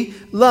truly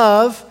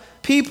love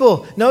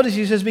people. Notice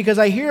he says, because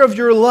I hear of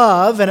your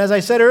love, and as I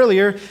said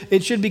earlier,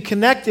 it should be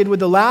connected with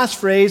the last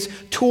phrase,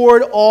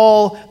 toward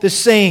all the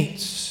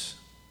saints.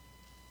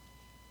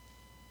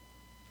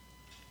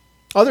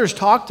 Others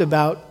talked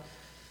about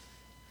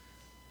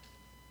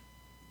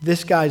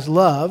this guy's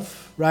love,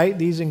 right?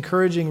 These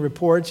encouraging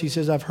reports. He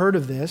says, I've heard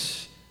of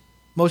this.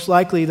 Most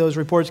likely those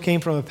reports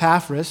came from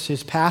Epaphras,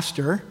 his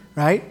pastor,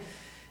 right?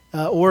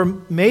 Or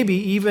maybe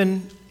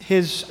even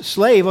his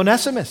slave,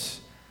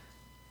 Onesimus,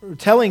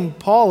 telling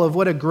Paul of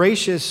what a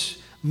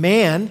gracious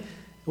man,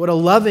 what a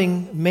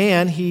loving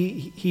man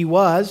he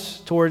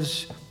was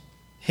towards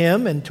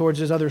him and towards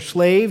his other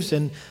slaves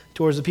and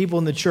towards the people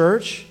in the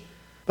church.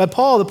 But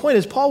the point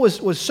is, Paul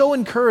was so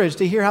encouraged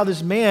to hear how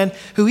this man,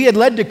 who he had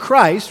led to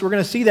Christ, we're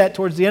going to see that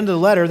towards the end of the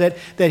letter,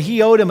 that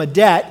he owed him a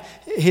debt,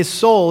 his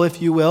soul,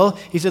 if you will.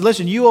 He said,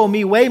 listen, you owe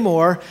me way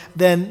more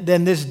than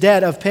this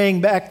debt of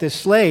paying back this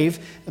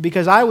slave,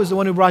 because I was the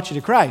one who brought you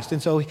to Christ.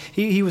 And so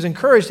he was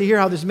encouraged to hear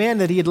how this man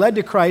that he had led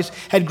to Christ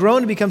had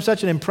grown to become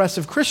such an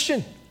impressive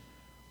Christian.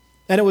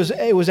 And it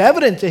was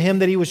evident to him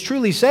that he was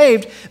truly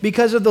saved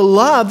because of the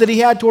love that he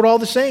had toward all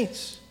the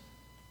saints.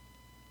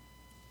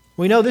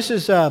 We know this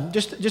is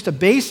just a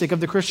basic of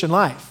the Christian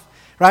life,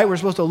 right? We're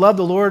supposed to love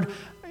the Lord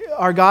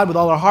our God with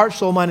all our heart,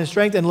 soul, mind, and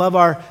strength, and love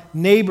our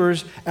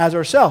neighbors as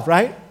ourselves,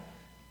 right?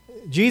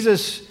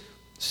 Jesus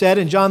said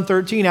in John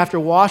 13, after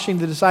washing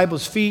the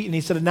disciples' feet, and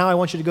he said, now I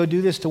want you to go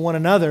do this to one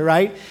another,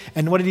 right?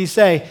 And what did he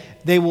say?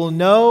 They will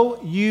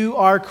know you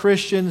are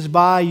Christians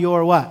by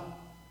your what?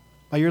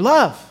 By your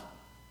love.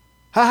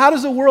 How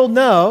does the world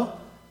know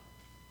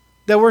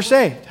that we're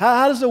saved?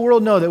 How does the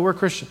world know that we're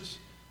Christians?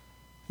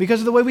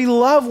 Because of the way we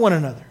love one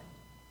another.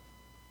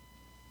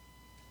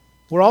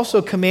 We're also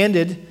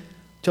commanded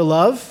to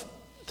love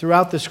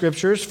throughout the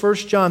Scriptures. 1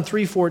 John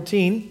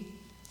 3:14,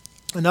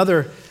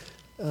 another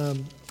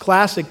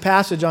classic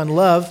passage on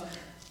love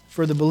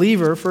for the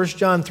believer. 1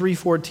 John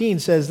 3:14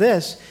 says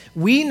this,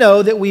 we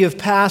know that we have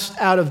passed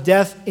out of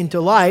death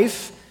into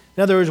life.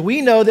 In other words,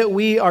 we know that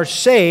we are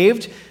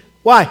saved.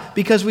 Why?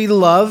 Because we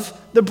love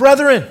the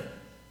brethren.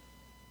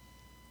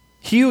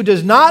 He who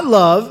does not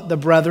love the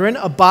brethren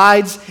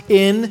abides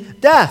in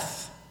death.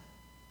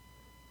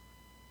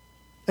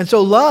 And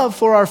so love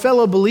for our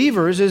fellow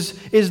believers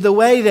is the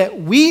way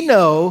that we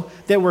know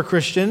that we're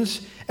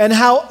Christians and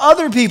how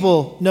other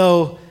people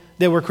know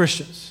that we're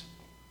Christians.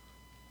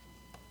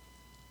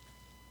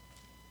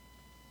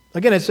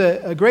 Again, it's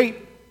a great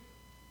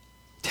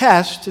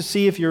test to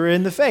see if you're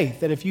in the faith,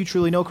 that if you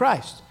truly know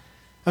Christ.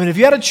 I mean, if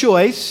you had a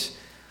choice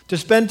to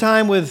spend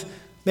time with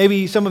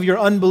maybe some of your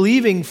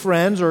unbelieving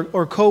friends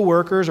or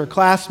co-workers or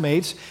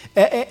classmates,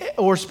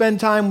 or spend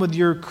time with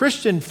your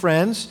Christian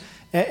friends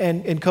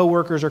and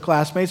co-workers or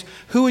classmates,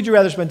 who would you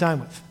rather spend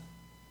time with?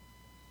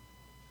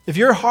 If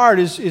your heart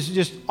is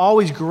just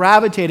always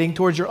gravitating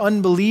towards your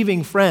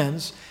unbelieving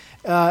friends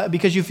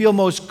because you feel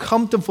most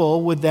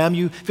comfortable with them,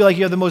 you feel like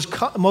you have the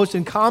most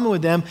in common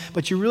with them,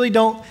 but you really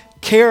don't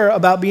care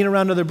about being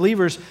around other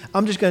believers,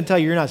 I'm just going to tell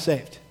you, you're not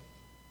saved.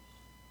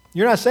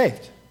 You're not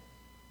saved.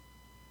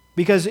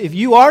 Because if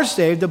you are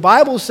saved, the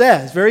Bible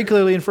says very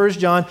clearly in 1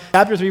 John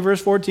chapter 3,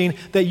 verse 14,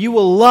 that you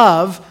will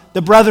love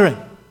the brethren.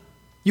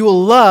 You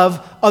will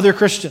love other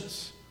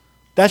Christians.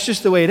 That's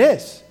just the way it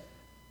is.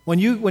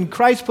 When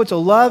Christ puts a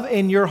love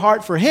in your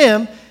heart for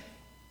Him,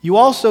 you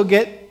also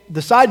get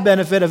the side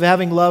benefit of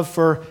having love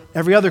for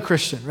every other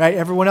Christian, right?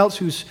 Everyone else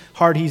whose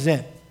heart He's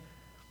in.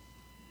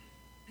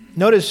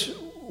 Notice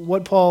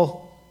what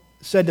Paul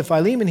said to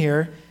Philemon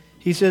here.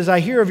 He says, I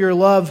hear of your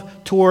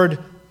love toward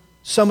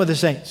some of the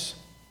saints.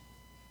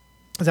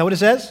 Is that what it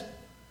says?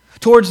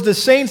 Towards the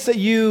saints that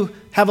you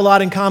have a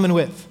lot in common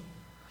with.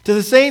 To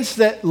the saints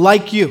that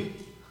like you.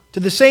 To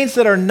the saints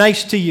that are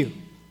nice to you.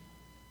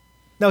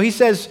 No, he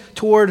says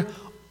toward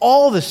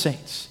all the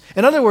saints.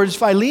 In other words,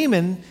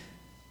 Philemon,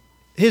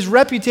 his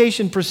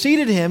reputation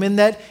preceded him in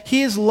that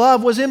his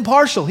love was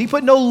impartial. He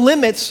put no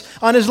limits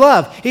on his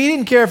love. He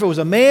didn't care if it was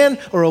a man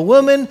or a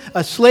woman,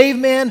 a slave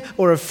man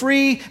or a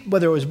free,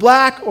 whether it was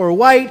black or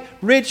white,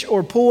 rich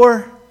or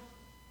poor.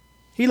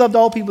 He loved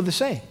all people the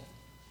same.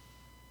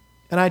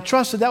 And I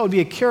trust that that would be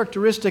a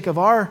characteristic of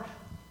our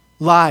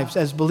lives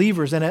as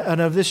believers and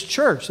of this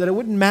church, that it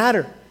wouldn't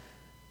matter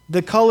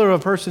the color of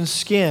a person's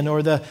skin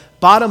or the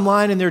bottom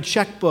line in their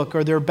checkbook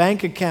or their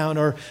bank account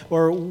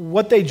or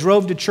what they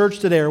drove to church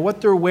today or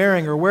what they're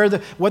wearing or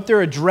what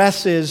their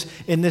address is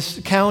in this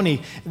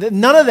county.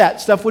 None of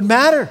that stuff would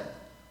matter.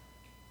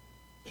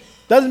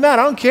 Doesn't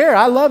matter. I don't care.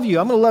 I love you.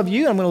 I'm going to love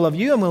you. I'm going to love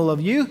you. I'm going to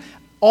love you.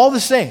 All the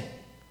same.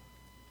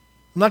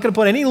 I'm not going to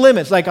put any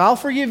limits. Like, I'll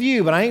forgive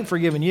you, but I ain't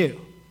forgiving you.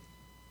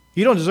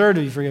 You don't deserve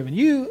to be forgiven.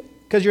 You,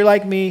 because you're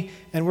like me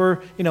and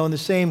we're, in the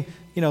same,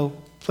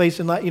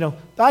 place in life,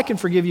 I can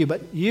forgive you,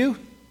 but you,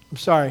 I'm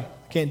sorry,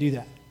 I can't do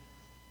that.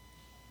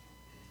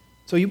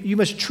 So you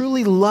must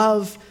truly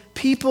love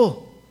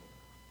people.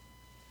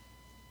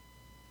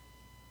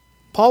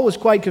 Paul was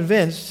quite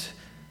convinced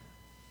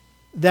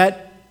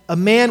that a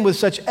man with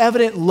such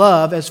evident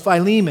love as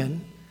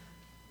Philemon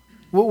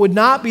would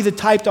not be the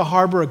type to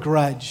harbor a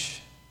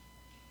grudge.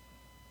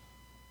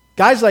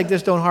 Guys like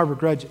this don't harbor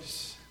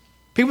grudges.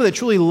 People that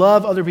truly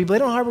love other people, they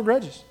don't harbor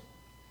grudges.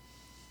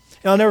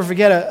 And I'll never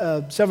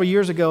forget, several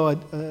years ago,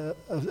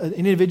 an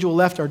individual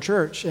left our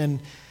church, and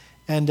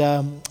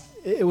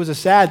it was a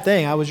sad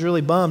thing. I was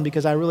really bummed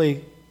because I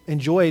really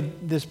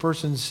enjoyed this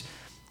person's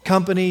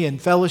company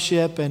and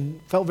fellowship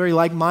and felt very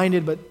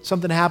like-minded, but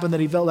something happened that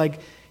he felt like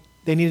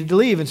they needed to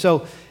leave. And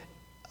so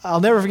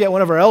I'll never forget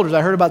one of our elders.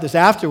 I heard about this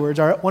afterwards.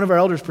 One of our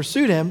elders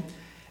pursued him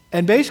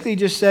and basically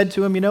just said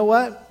to him, you know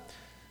what?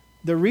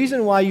 The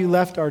reason why you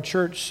left our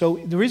church,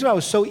 the reason why it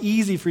was so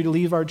easy for you to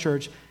leave our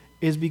church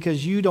is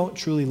because you don't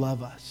truly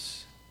love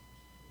us.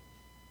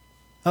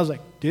 I was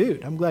like,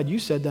 dude, I'm glad you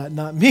said that,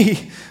 not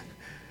me.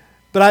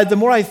 But the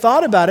more I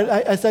thought about it,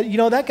 I said,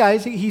 that guy,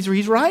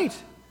 he's right.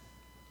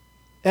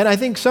 And I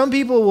think some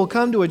people will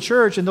come to a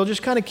church and they'll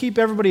just kind of keep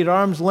everybody at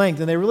arm's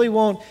length, and they really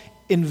won't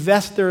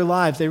invest their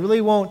lives. They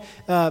really won't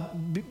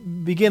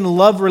begin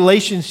love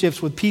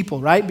relationships with people,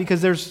 right?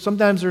 Because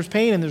sometimes there's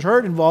pain and there's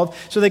hurt involved.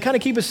 So they kind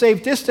of keep a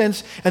safe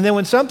distance. And then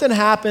when something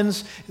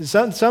happens,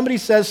 somebody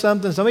says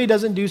something, somebody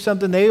doesn't do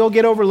something, they all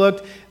get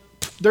overlooked.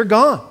 They're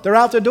gone. They're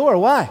out the door.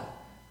 Why?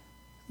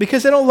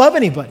 Because they don't love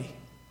anybody.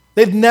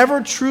 They've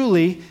never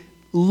truly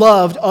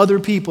loved other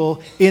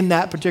people in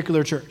that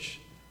particular church.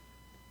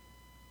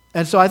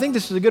 And so I think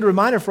this is a good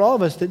reminder for all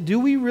of us that do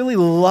we really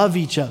love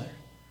each other?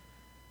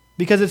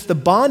 Because it's the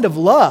bond of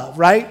love,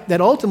 right,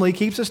 that ultimately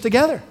keeps us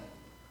together.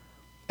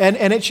 And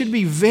it should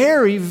be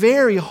very,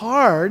 very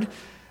hard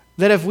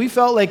that if we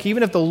felt like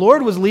even if the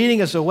Lord was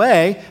leading us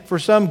away for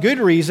some good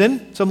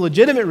reason, some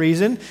legitimate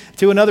reason,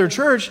 to another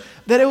church,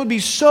 that it would be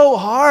so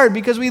hard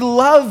because we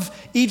love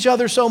each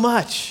other so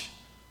much.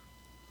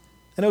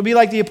 And it would be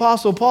like the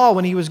Apostle Paul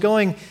when he was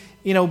going,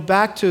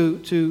 back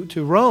to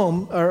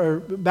Rome or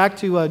back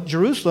to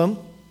Jerusalem.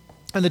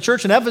 And the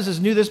church in Ephesus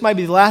knew this might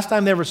be the last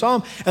time they ever saw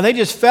him. And they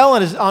just fell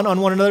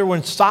on one another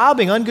when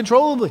sobbing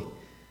uncontrollably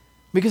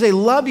because they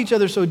loved each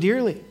other so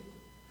dearly.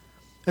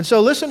 And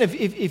so listen,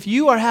 if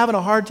you are having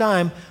a hard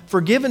time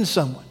forgiving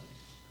someone,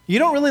 you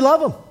don't really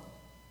love them.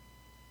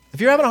 If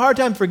you're having a hard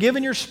time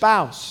forgiving your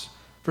spouse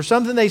for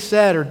something they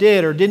said or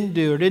did or didn't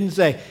do or didn't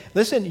say,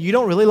 listen, you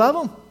don't really love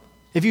them.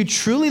 If you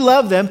truly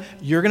love them,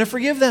 you're going to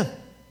forgive them.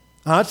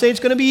 I'm not saying it's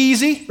going to be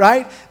easy,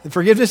 right?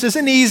 Forgiveness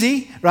isn't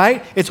easy,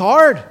 right? It's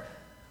hard.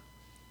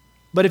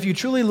 But if you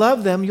truly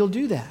love them, you'll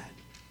do that.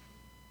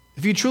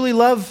 If you truly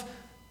love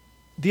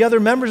the other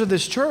members of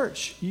this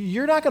church,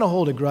 you're not going to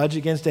hold a grudge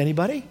against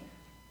anybody.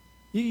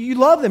 You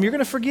love them. You're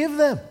going to forgive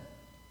them.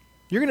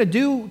 You're going to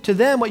do to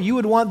them what you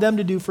would want them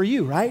to do for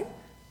you, right?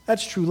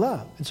 That's true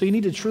love. And so you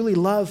need to truly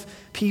love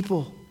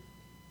people.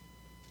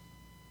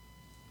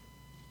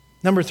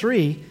 Number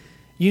 3,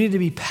 you need to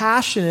be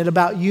passionate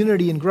about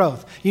unity and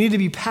growth. You need to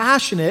be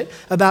passionate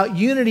about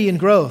unity and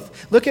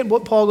growth. Look at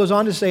what Paul goes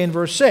on to say in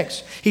verse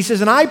 6. He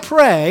says, and I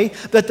pray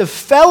that the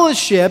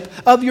fellowship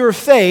of your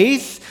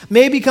faith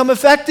may become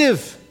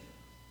effective.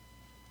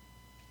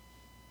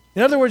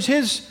 In other words,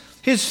 his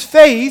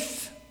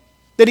faith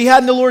that he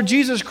had in the Lord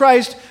Jesus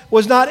Christ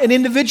was not an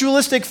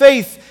individualistic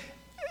faith.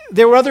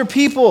 There were other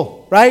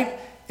people, right,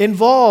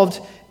 involved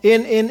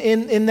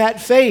in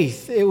that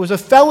faith. It was a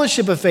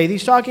fellowship of faith.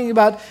 He's talking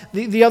about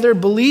the other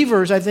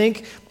believers, I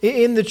think,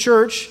 in the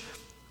church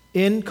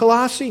in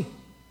Colossae.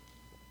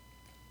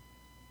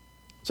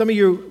 Some of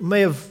you may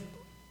have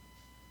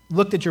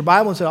looked at your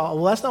Bible and said, oh,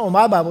 well, that's not what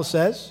my Bible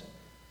says.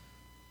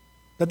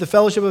 That the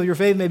fellowship of your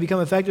faith may become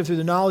effective through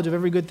the knowledge of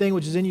every good thing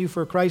which is in you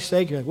for Christ's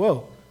sake. You're like,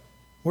 whoa,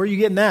 where are you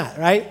getting that,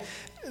 right?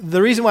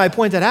 the reason why I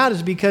point that out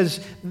is because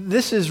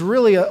this is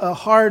really a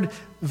hard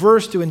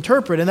verse to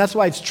interpret, and that's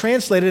why it's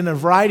translated in a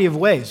variety of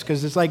ways,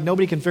 because it's like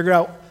nobody can figure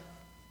out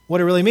what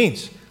it really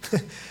means.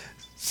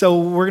 So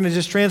we're going to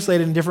just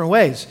translate it in different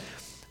ways.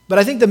 But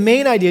I think the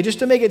main idea, just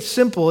to make it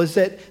simple, is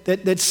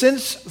that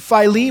since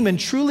Philemon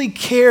truly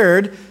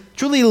cared,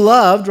 truly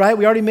loved, right?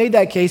 We already made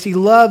that case. He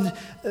loved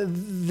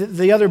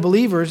the other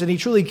believers, and he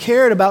truly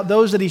cared about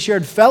those that he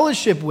shared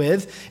fellowship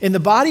with in the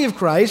body of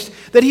Christ,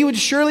 that he would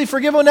surely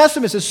forgive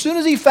Onesimus. As soon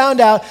as he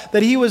found out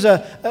that he was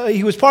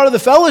part of the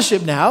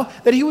fellowship now,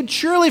 that he would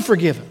surely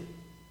forgive him.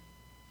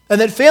 And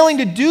that failing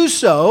to do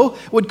so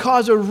would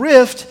cause a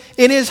rift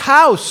in his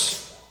house,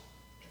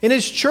 in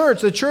his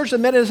church, the church that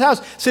met in his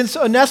house, since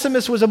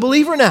Onesimus was a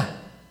believer now.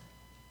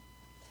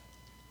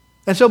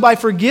 And so by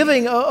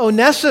forgiving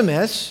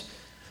Onesimus,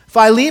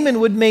 Philemon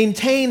would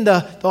maintain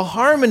the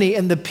harmony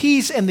and the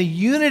peace and the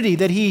unity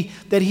that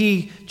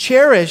he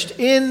cherished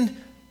in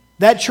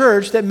that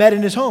church that met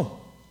in his home.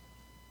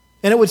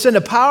 And it would send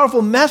a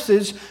powerful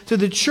message to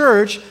the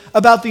church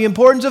about the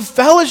importance of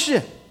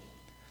fellowship.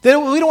 That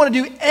we don't want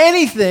to do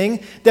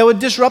anything that would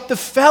disrupt the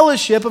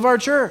fellowship of our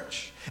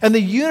church and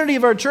the unity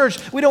of our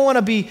church. We don't want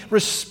to be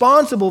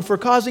responsible for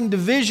causing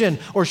division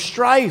or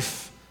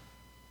strife.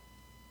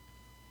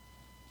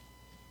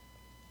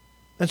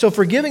 And so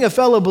forgiving a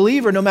fellow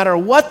believer, no matter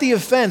what the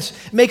offense,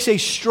 makes a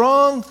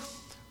strong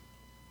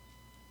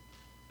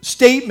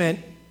statement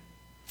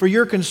for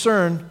your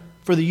concern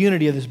for the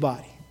unity of this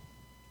body.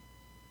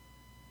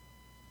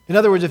 In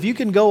other words, if you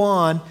can go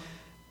on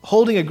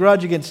holding a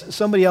grudge against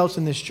somebody else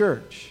in this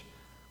church,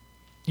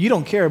 you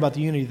don't care about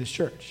the unity of this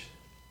church.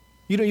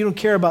 You don't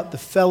care about the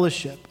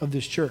fellowship of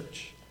this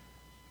church.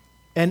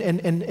 And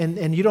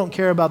you don't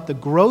care about the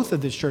growth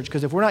of this church,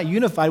 because if we're not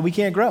unified, we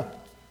can't grow.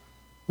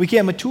 We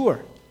can't mature.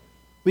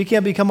 We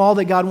can't become all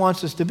that God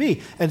wants us to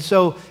be. And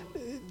so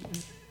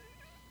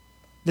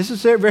this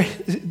is very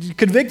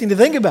convicting to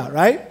think about,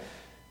 right?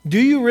 Are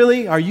you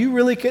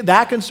really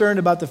that concerned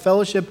about the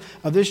fellowship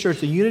of this church,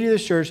 the unity of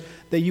this church,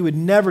 that you would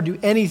never do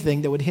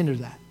anything that would hinder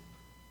that,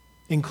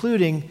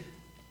 including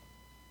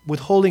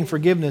withholding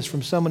forgiveness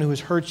from someone who has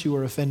hurt you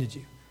or offended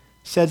you,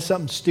 said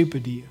something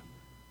stupid to you,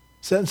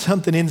 said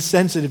something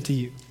insensitive to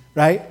you,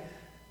 right?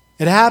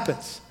 It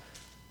happens.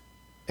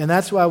 And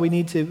that's why we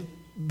need to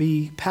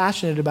be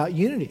passionate about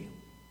unity.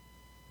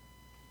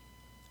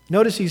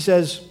 Notice he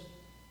says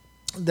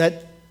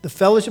that the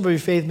fellowship of your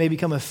faith may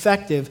become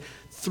effective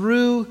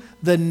through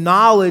the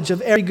knowledge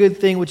of every good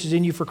thing which is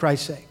in you for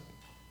Christ's sake.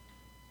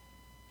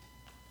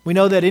 We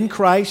know that in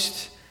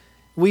Christ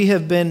we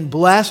have been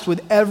blessed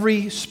with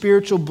every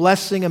spiritual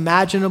blessing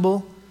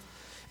imaginable.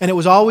 And it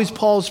was always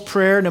Paul's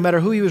prayer, no matter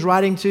who he was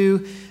writing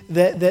to,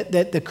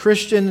 that the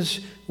Christians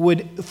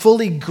would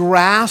fully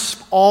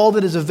grasp all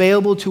that is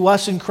available to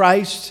us in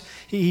Christ.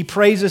 He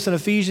prays this in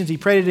Ephesians. He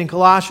prayed it in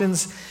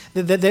Colossians.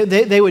 That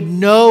they would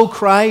know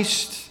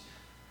Christ.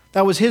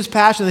 That was his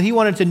passion, that he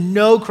wanted to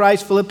know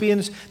Christ,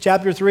 Philippians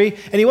chapter 3.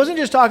 And he wasn't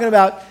just talking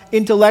about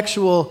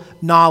intellectual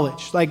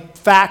knowledge, like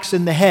facts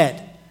in the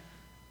head.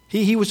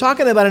 He was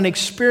talking about an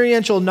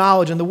experiential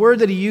knowledge. And the word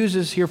that he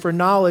uses here for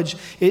knowledge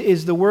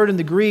is the word in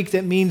the Greek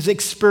that means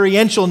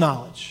experiential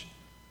knowledge.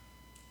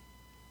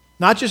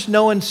 Not just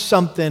knowing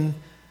something,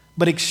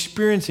 but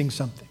experiencing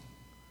something.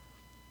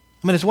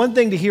 I mean, it's one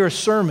thing to hear a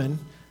sermon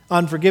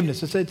on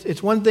forgiveness.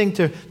 It's one thing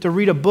to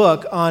read a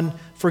book on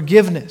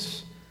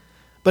forgiveness.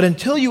 But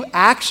until you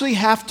actually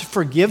have to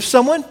forgive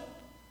someone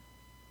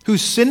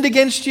who's sinned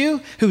against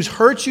you, who's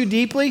hurt you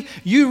deeply,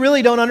 you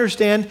really don't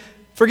understand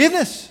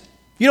forgiveness.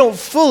 You don't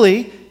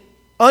fully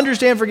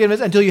understand forgiveness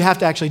until you have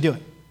to actually do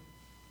it.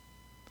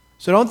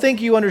 So don't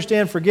think you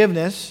understand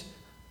forgiveness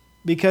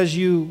because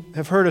you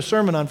have heard a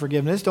sermon on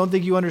forgiveness. Don't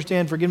think you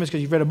understand forgiveness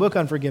because you've read a book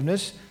on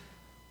forgiveness.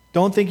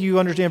 Don't think you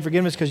understand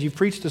forgiveness because you've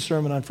preached a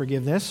sermon on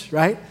forgiveness,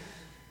 right?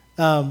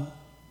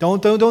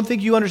 Don't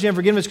think you understand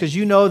forgiveness because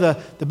you know the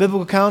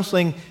biblical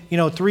counseling,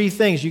 three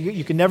things.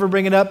 You can never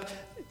bring it up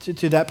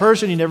to that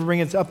person. You never bring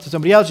it up to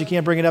somebody else. You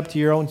can't bring it up to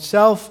your own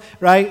self,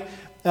 right?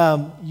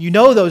 You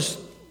know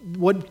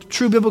what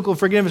true biblical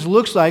forgiveness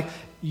looks like.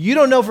 You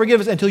don't know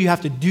forgiveness until you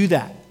have to do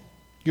that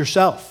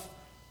yourself.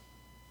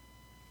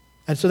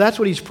 And so that's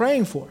what he's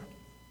praying for.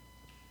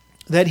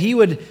 That he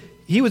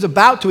was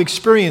about to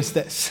experience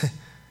this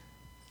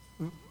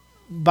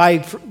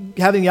by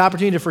having the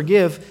opportunity to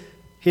forgive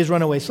his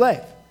runaway slave.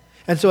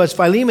 And so as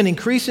Philemon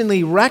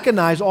increasingly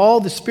recognized all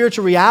the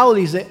spiritual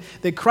realities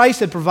that Christ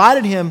had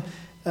provided him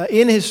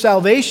in his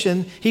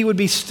salvation, he would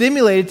be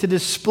stimulated to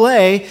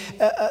display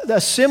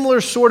a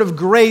similar sort of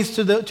grace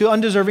to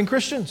undeserving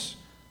Christians.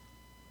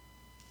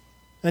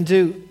 And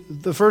to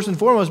the first and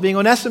foremost being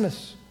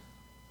Onesimus.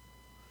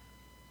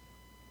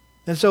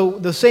 And so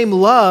the same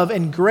love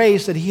and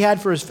grace that he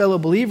had for his fellow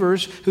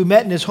believers who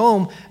met in his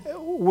home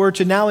were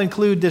to now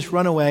include this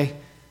runaway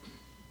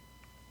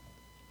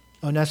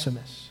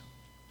Onesimus.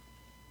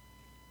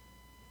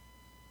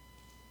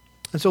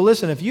 And so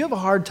listen, if you have a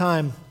hard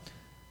time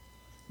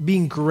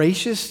being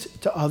gracious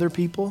to other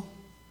people,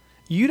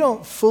 you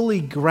don't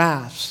fully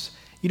grasp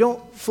you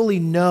don't fully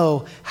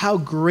know how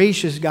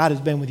gracious God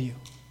has been with you.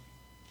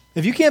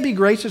 If you can't be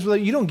gracious with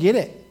it, you don't get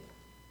it.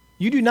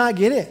 You do not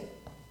get it.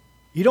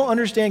 You don't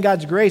understand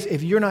God's grace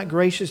if you're not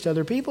gracious to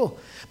other people.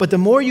 But the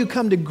more you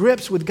come to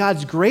grips with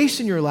God's grace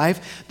in your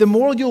life, the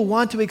more you'll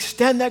want to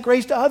extend that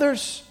grace to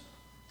others.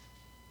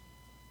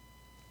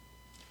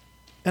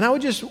 And I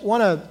would just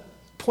want to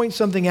point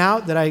something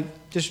out that I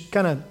just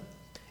kind of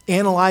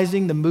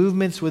analyzing the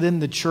movements within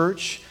the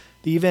church,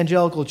 the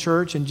evangelical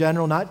church in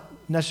general, not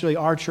necessarily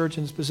our church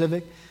in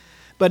specific.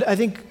 But I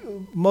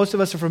think most of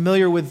us are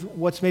familiar with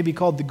what's maybe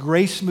called the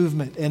grace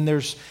movement. And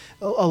there's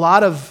a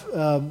lot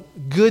of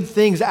good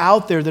things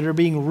out there that are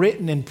being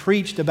written and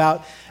preached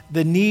about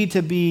the need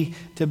to be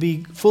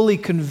fully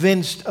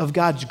convinced of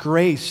God's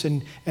grace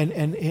and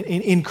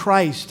in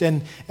Christ.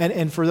 And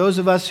for those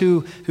of us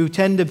who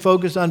tend to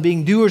focus on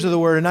being doers of the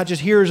word and not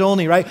just hearers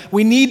only, right?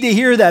 We need to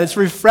hear that. It's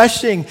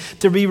refreshing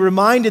to be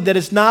reminded that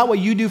it's not what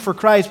you do for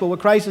Christ, but what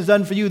Christ has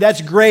done for you.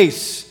 That's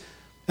grace.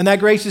 And that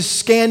grace is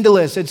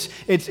scandalous.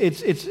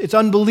 It's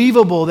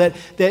unbelievable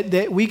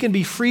that we can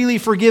be freely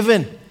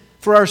forgiven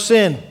for our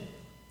sin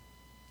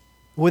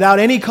without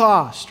any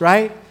cost,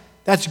 right?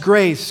 That's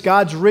grace.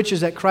 God's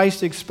riches at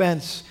Christ's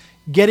expense,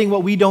 getting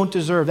what we don't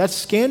deserve. That's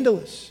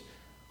scandalous.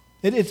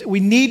 We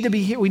need to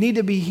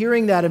be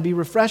hearing that and be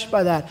refreshed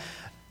by that.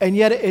 And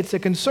yet it's a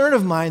concern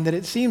of mine that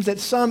it seems that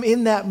some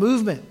in that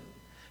movement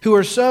who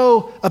are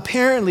so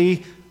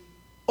apparently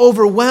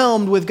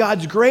overwhelmed with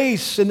God's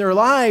grace in their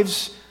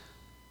lives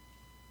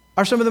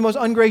are some of the most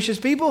ungracious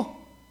people.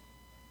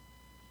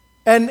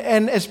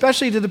 And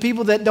especially to the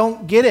people that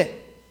don't get it.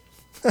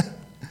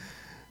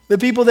 The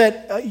people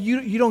that,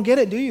 you don't get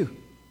it, do you?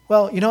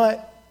 Well, you know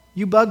what?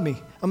 You bug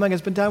me. I'm not going to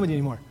spend time with you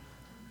anymore.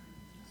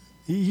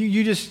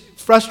 You just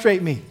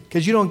frustrate me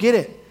because you don't get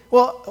it.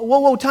 Well,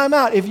 whoa, time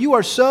out. If you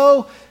are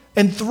so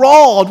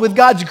enthralled with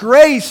God's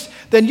grace,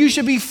 then you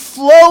should be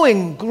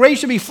flowing. Grace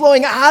should be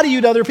flowing out of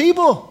you to other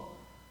people.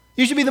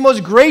 You should be the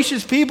most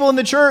gracious people in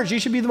the church. You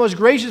should be the most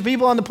gracious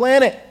people on the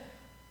planet.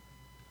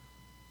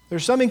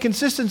 There's some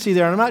inconsistency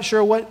there, and I'm not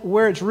sure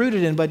where it's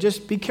rooted in, but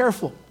just be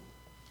careful.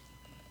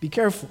 Be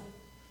careful.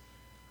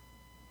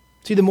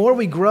 See, the more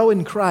we grow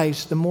in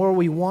Christ, the more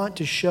we want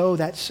to show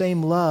that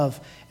same love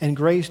and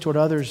grace toward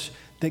others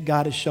that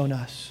God has shown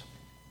us.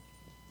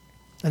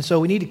 And so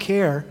we need to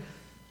care.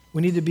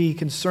 We need to be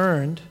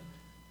concerned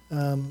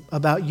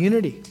about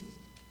unity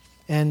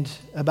and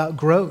about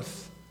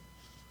growth.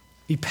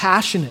 Be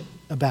passionate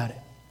about it.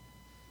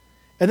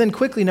 And then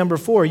quickly, number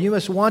 4, you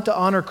must want to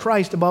honor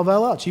Christ above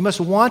all else. You must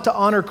want to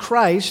honor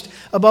Christ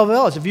above all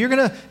else. If you're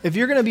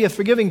gonna be a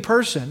forgiving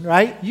person,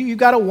 right? You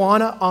got to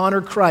want to honor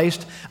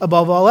Christ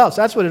above all else.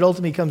 That's what it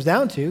ultimately comes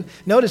down to.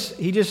 Notice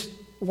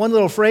one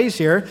little phrase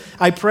here.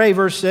 I pray,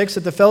 verse 6,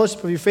 that the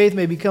fellowship of your faith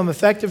may become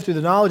effective through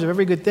the knowledge of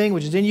every good thing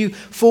which is in you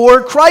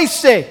for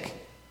Christ's sake.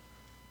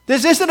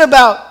 This isn't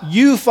about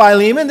you,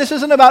 Philemon. This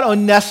isn't about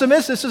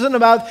Onesimus. This isn't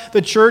about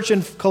the church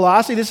in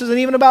Colossae. This isn't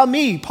even about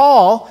me,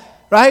 Paul,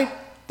 right?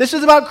 This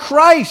is about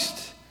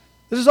Christ.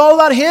 This is all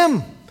about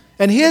Him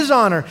and His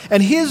honor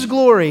and His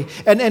glory,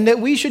 and that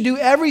we should do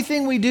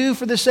everything we do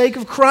for the sake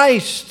of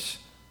Christ.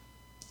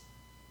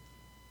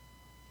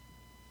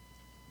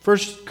 1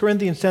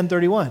 Corinthians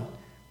 10:31.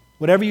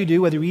 Whatever you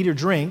do, whether you eat or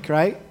drink,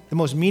 right? The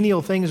most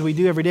menial things we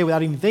do every day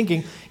without even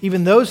thinking,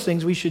 even those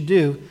things we should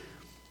do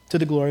to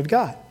the glory of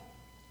God.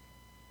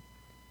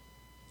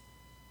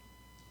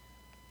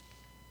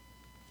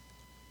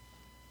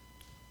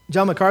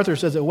 John MacArthur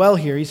says it well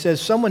here. He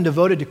says, someone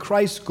devoted to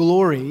Christ's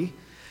glory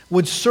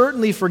would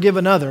certainly forgive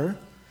another,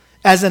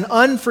 as an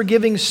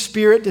unforgiving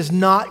spirit does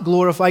not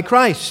glorify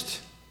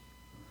Christ.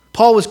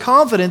 Paul was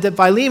confident that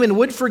Philemon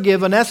would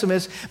forgive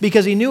Onesimus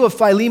because he knew of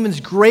Philemon's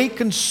great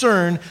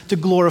concern to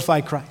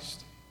glorify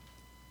Christ.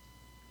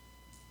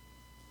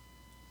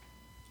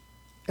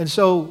 And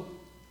so,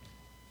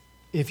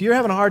 if you're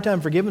having a hard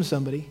time forgiving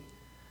somebody,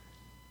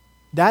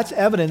 that's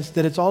evidence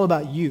that it's all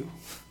about you.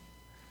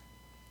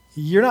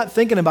 You're not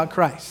thinking about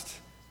Christ.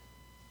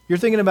 You're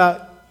thinking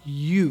about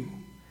you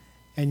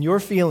and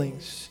your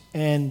feelings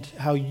and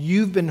how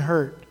you've been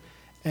hurt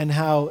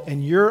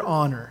and your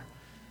honor,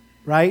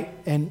 right?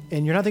 And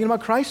you're not thinking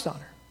about Christ's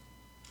honor.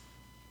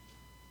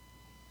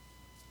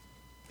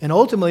 And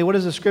ultimately, what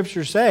does the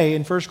scripture say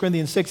in 1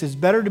 Corinthians 6? It's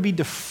better to be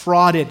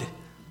defrauded,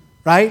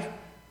 right?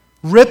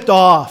 Ripped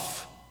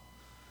off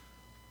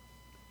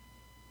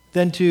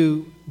than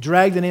to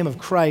drag the name of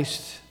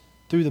Christ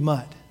through the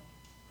mud,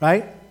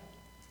 right?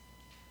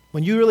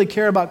 When you really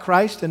care about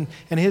Christ and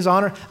His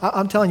honor,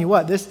 I'm telling you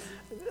what,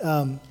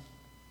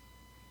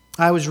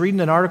 I was reading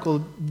an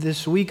article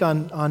this week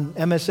on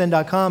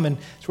MSN.com, and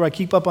it's where I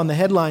keep up on the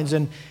headlines,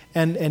 and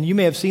you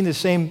may have seen the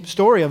same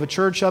story of a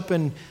church up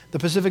in the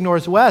Pacific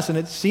Northwest, and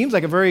it seems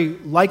like a very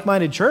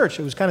like-minded church.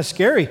 It was kind of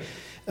scary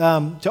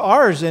to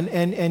ours,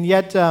 and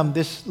yet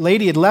this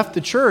lady had left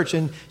the church,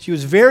 and she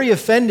was very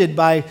offended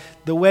by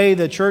the way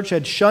the church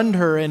had shunned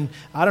her, and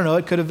I don't know,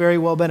 it could have very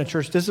well been a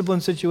church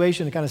discipline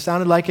situation. It kind of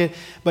sounded like it,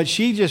 but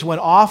she just went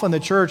off on the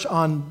church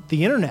on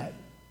the internet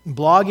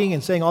blogging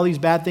and saying all these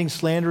bad things,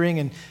 slandering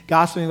and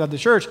gossiping about the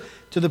church,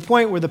 to the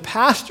point where the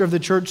pastor of the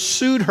church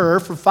sued her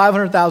for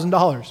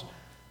 $500,000.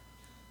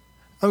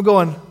 I'm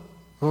going,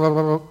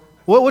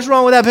 what's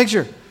wrong with that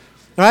picture?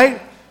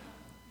 Right?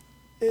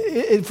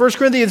 1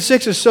 Corinthians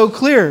 6 is so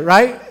clear,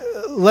 right?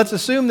 Let's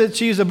assume that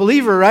she's a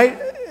believer, right?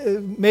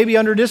 Maybe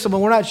under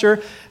discipline, we're not sure.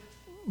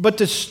 But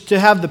to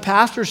have the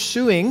pastor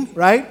suing,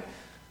 right?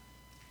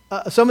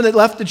 Someone that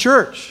left the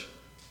church.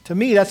 To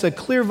me, that's a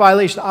clear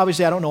violation.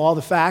 Obviously, I don't know all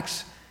the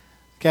facts,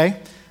 okay?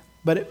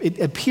 But it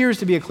appears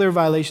to be a clear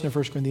violation of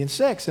 1 Corinthians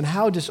 6 and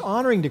how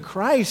dishonoring to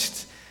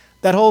Christ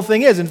that whole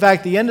thing is. In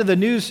fact, the end of the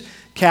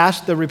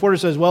newscast, the reporter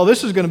says, well,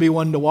 this is going to be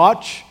one to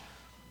watch.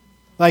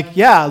 Like,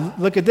 yeah,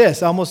 look at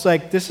this. Almost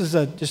like this is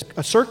just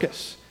a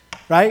circus,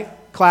 right?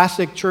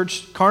 Classic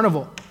church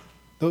carnival.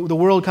 The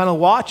world kind of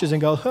watches and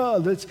goes,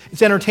 oh,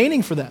 it's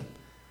entertaining for them.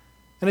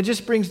 And it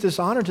just brings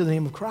dishonor to the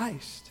name of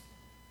Christ.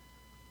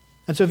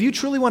 And so if you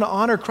truly want to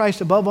honor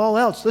Christ above all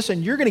else,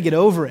 listen, you're going to get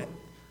over it.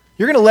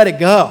 You're going to let it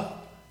go,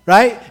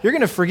 right? You're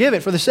going to forgive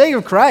it for the sake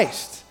of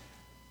Christ.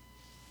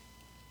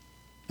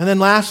 And then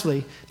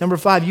lastly, number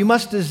 5, you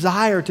must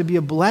desire to be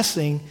a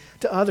blessing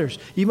to others.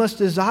 You must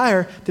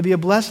desire to be a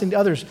blessing to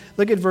others.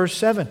 Look at verse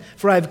 7.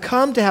 For I have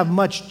come to have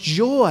much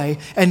joy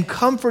and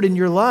comfort in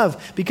your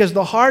love, because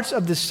the hearts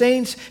of the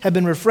saints have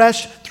been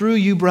refreshed through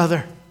you,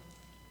 brother.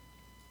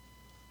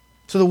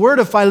 So the word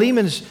of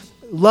Philemon's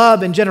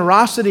love and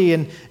generosity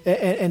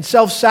and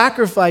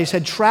self-sacrifice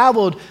had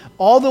traveled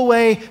all the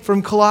way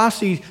from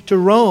Colossae to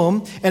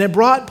Rome, and it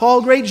brought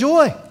Paul great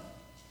joy.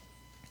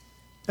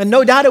 And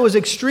no doubt it was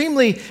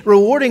extremely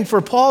rewarding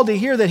for Paul to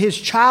hear that his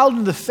child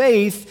in the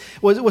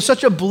faith was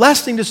such a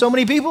blessing to so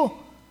many people.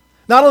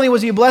 Not only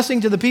was he a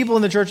blessing to the people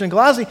in the church in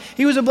Colossae,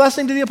 he was a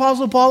blessing to the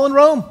Apostle Paul in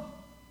Rome.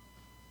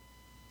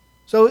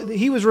 So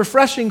he was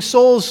refreshing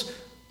souls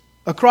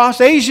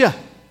across Asia.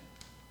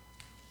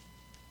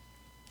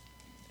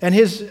 And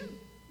his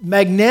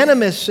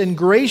magnanimous and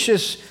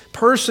gracious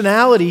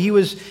personality, he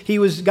was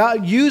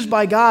used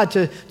by God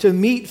to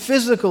meet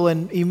physical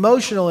and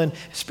emotional and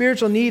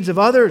spiritual needs of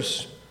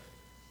others.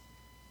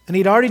 And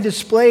he'd already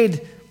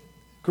displayed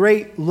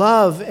great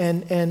love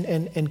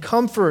and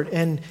comfort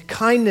and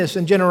kindness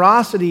and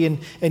generosity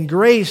and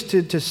grace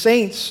to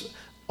saints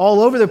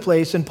all over the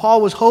place. And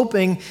Paul was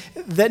hoping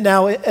that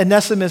now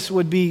Onesimus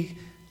would be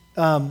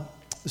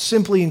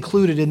simply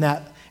included in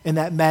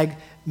that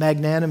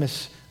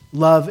magnanimous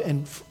love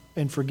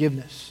and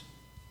forgiveness.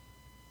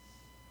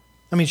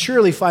 I mean,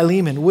 surely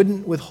Philemon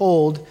wouldn't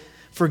withhold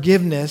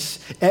forgiveness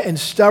and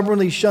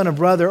stubbornly shun a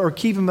brother or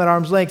keep him at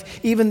arm's length,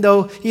 even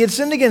though he had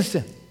sinned against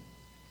him,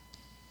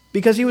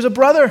 because he was a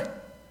brother.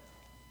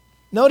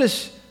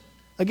 Notice,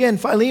 again,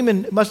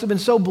 Philemon must have been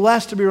so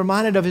blessed to be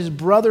reminded of his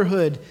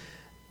brotherhood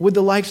with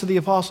the likes of the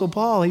Apostle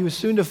Paul. He was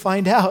soon to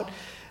find out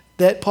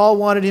that Paul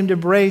wanted him to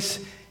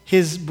embrace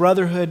his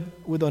brotherhood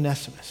with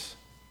Onesimus.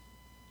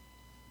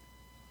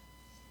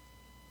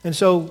 And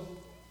so,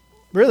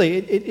 really,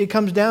 it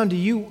comes down to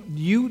you.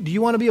 Do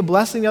you want to be a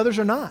blessing to others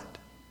or not?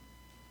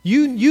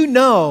 You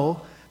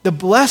know the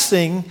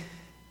blessing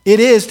it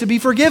is to be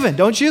forgiven,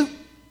 don't you?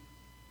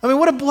 I mean,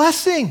 what a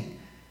blessing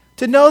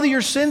to know that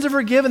your sins are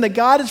forgiven, that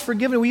God is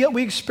forgiven.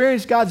 We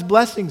experience God's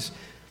blessings.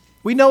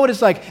 We know what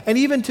it's like. And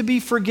even to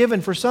be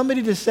forgiven, for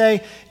somebody to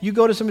say, you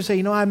go to somebody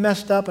and say, I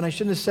messed up and I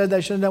shouldn't have said that, I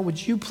shouldn't have done.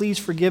 Would you please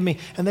forgive me?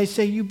 And they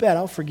say, you bet,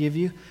 I'll forgive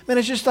you. Man,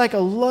 it's just like a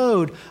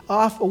load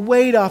off, a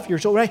weight off your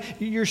soul, right?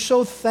 You're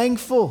so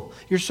thankful.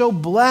 You're so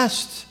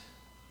blessed.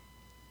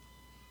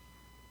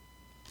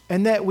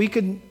 And that we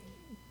could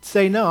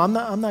say, no, I'm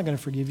not going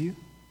to forgive you.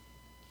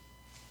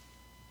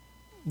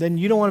 Then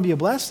you don't want to be a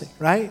blessing,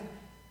 right?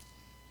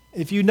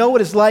 If you know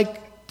what it's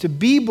like to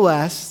be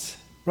blessed,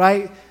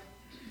 right,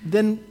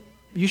 then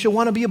you should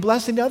want to be a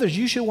blessing to others.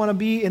 You should want to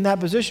be in that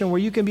position where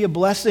you can be a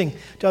blessing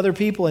to other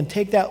people and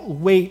take that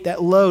weight,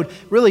 that load.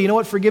 Really, you know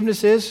what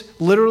forgiveness is?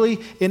 Literally,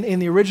 in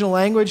the original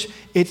language,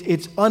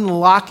 it's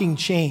unlocking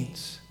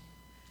chains.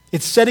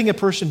 It's setting a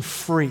person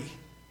free.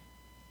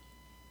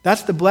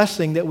 That's the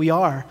blessing that we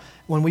are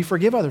when we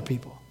forgive other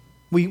people.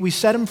 We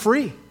set them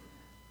free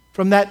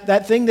from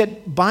that thing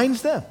that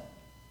binds them.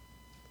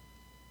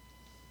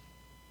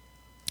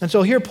 And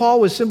so here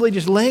Paul was simply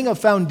just laying a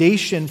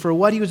foundation for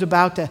what he was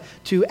about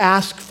to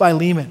ask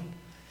Philemon.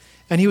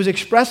 And he was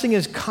expressing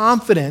his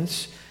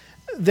confidence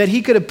that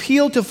he could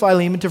appeal to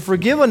Philemon to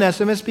forgive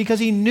Onesimus because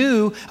he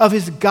knew of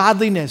his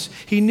godliness.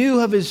 He knew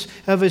of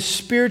his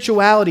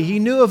spirituality. He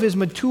knew of his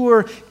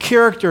mature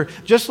character,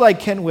 just like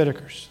Kent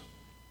Whitaker's.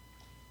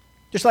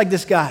 Just like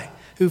this guy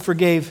who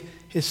forgave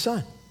his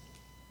son.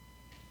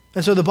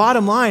 And so the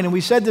bottom line, and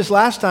we said this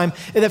last time,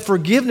 is that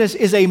forgiveness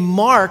is a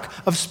mark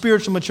of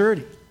spiritual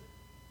maturity.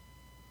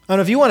 And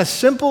if you want a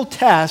simple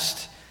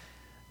test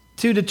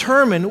to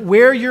determine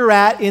where you're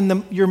at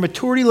in your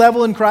maturity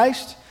level in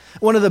Christ,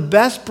 one of the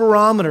best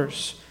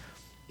barometers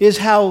is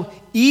how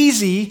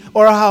easy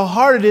or how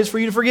hard it is for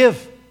you to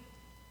forgive.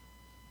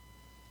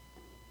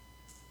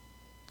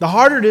 The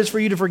harder it is for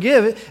you to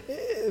forgive,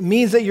 it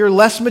means that you're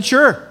less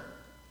mature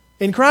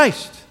in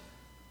Christ.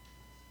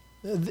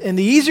 And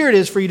the easier it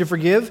is for you to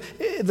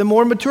forgive, the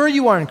more mature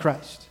you are in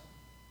Christ.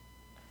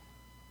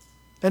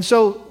 And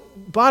so,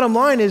 bottom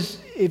line is,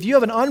 if you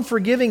have an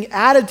unforgiving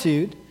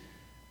attitude,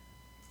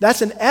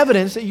 that's an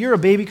evidence that you're a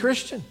baby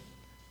Christian.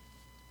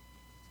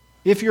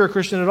 If you're a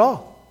Christian at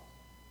all.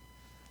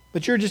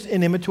 But you're just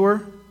an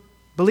immature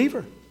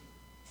believer.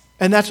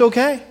 And that's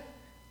okay.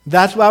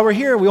 That's why we're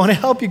here. We want to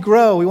help you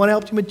grow. We want to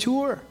help you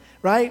mature,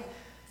 right?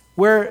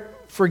 Where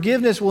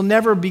forgiveness will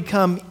never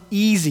become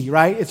easy,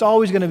 right? It's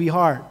always going to be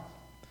hard.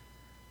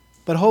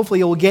 But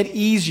hopefully it will get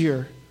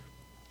easier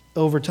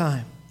over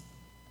time.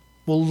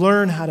 We'll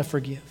learn how to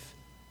forgive.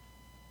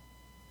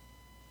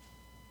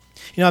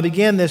 You know, I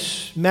began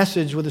this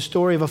message with a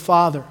story of a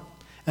father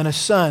and a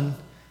son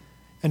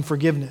and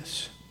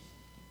forgiveness.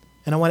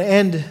 And I want to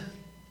end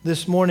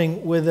this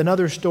morning with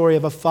another story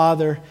of a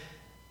father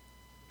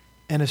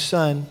and a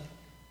son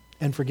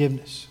and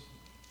forgiveness.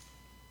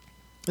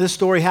 This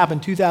story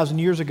happened 2,000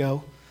 years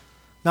ago,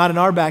 not in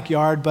our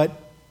backyard,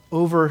 but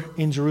over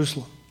in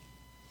Jerusalem.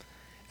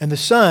 And the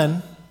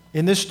son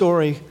in this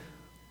story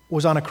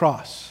was on a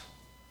cross,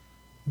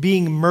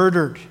 being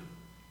murdered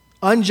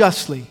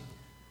unjustly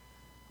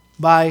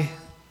by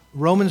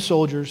Roman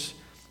soldiers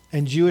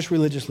and Jewish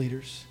religious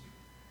leaders.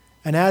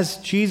 And as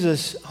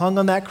Jesus hung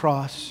on that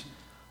cross,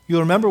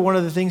 you'll remember one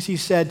of the things he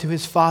said to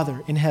his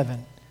Father in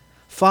heaven: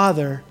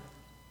 Father,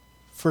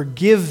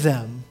 forgive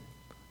them,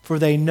 for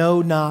they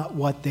know not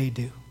what they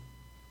do.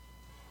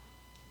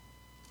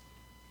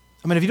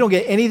 I mean, if you don't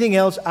get anything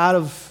else out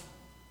of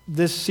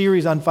this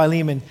series on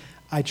Philemon,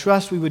 I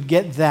trust we would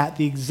get that,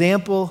 the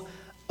example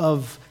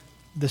of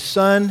the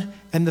Son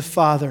and the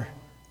Father,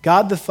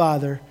 God the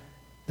Father,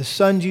 the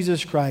Son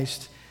Jesus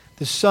Christ,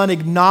 the Son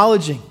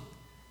acknowledging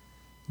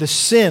the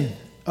sin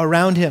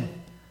around him,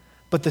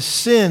 but the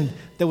sin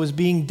that was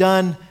being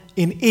done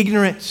in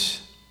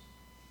ignorance.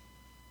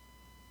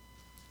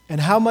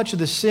 And how much of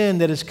the sin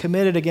that is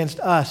committed against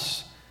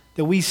us,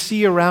 that we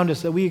see around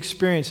us, that we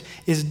experience,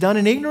 is done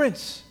in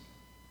ignorance.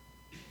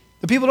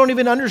 The people don't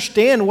even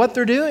understand what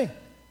they're doing.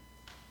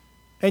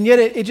 And yet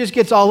it just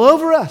gets all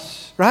over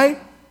us, right?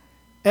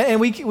 And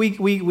we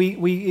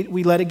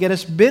let it get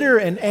us bitter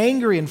and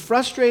angry and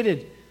frustrated.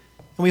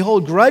 And we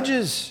hold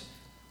grudges.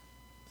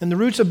 And the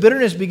roots of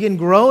bitterness begin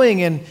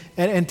growing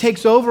and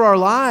takes over our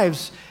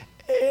lives.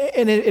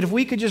 And if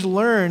we could just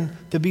learn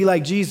to be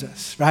like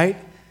Jesus, right?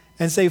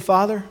 And say,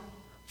 Father,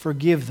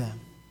 forgive them,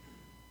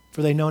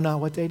 for they know not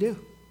what they do.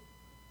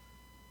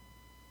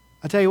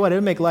 I tell you what, it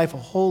would make life a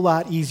whole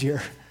lot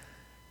easier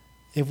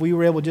if we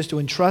were able just to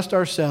entrust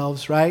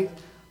ourselves, right,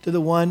 to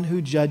the one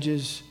who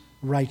judges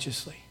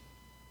righteously.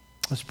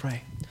 Let's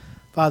pray.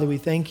 Father, we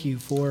thank you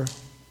for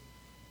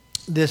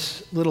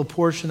this little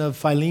portion of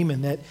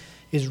Philemon that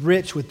is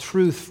rich with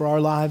truth for our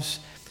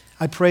lives.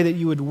 I pray that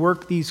you would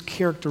work these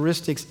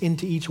characteristics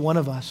into each one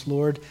of us,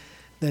 Lord,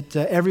 that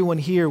everyone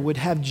here would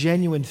have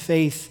genuine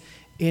faith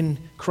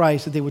in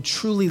Christ, that they would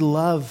truly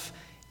love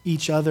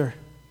each other.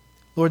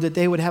 Lord, that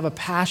they would have a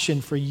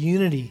passion for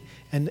unity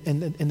and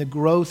the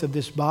growth of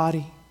this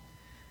body.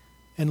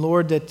 And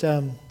Lord, that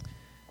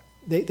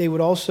they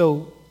would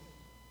also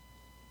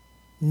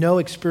know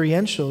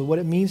experientially what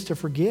it means to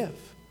forgive.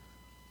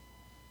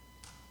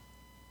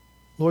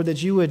 Lord,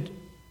 that you would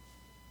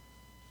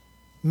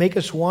make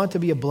us want to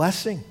be a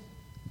blessing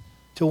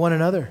to one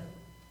another.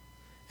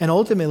 And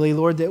ultimately,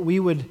 Lord, that we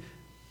would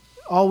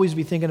always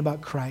be thinking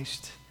about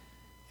Christ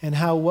and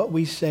how what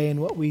we say and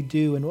what we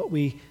do and what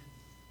we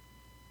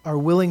are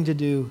willing to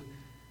do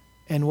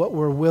and what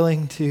we're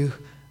willing to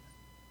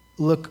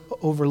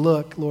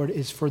overlook, Lord,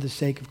 is for the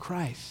sake of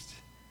Christ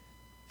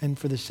and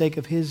for the sake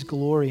of his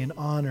glory and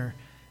honor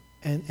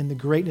and the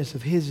greatness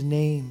of his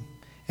name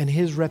and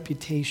his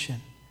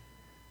reputation.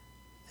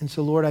 And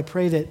so, Lord, I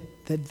pray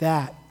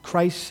that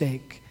Christ's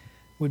sake,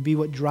 would be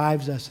what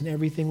drives us in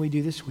everything we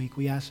do this week.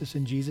 We ask this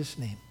in Jesus'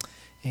 name.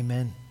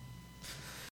 Amen.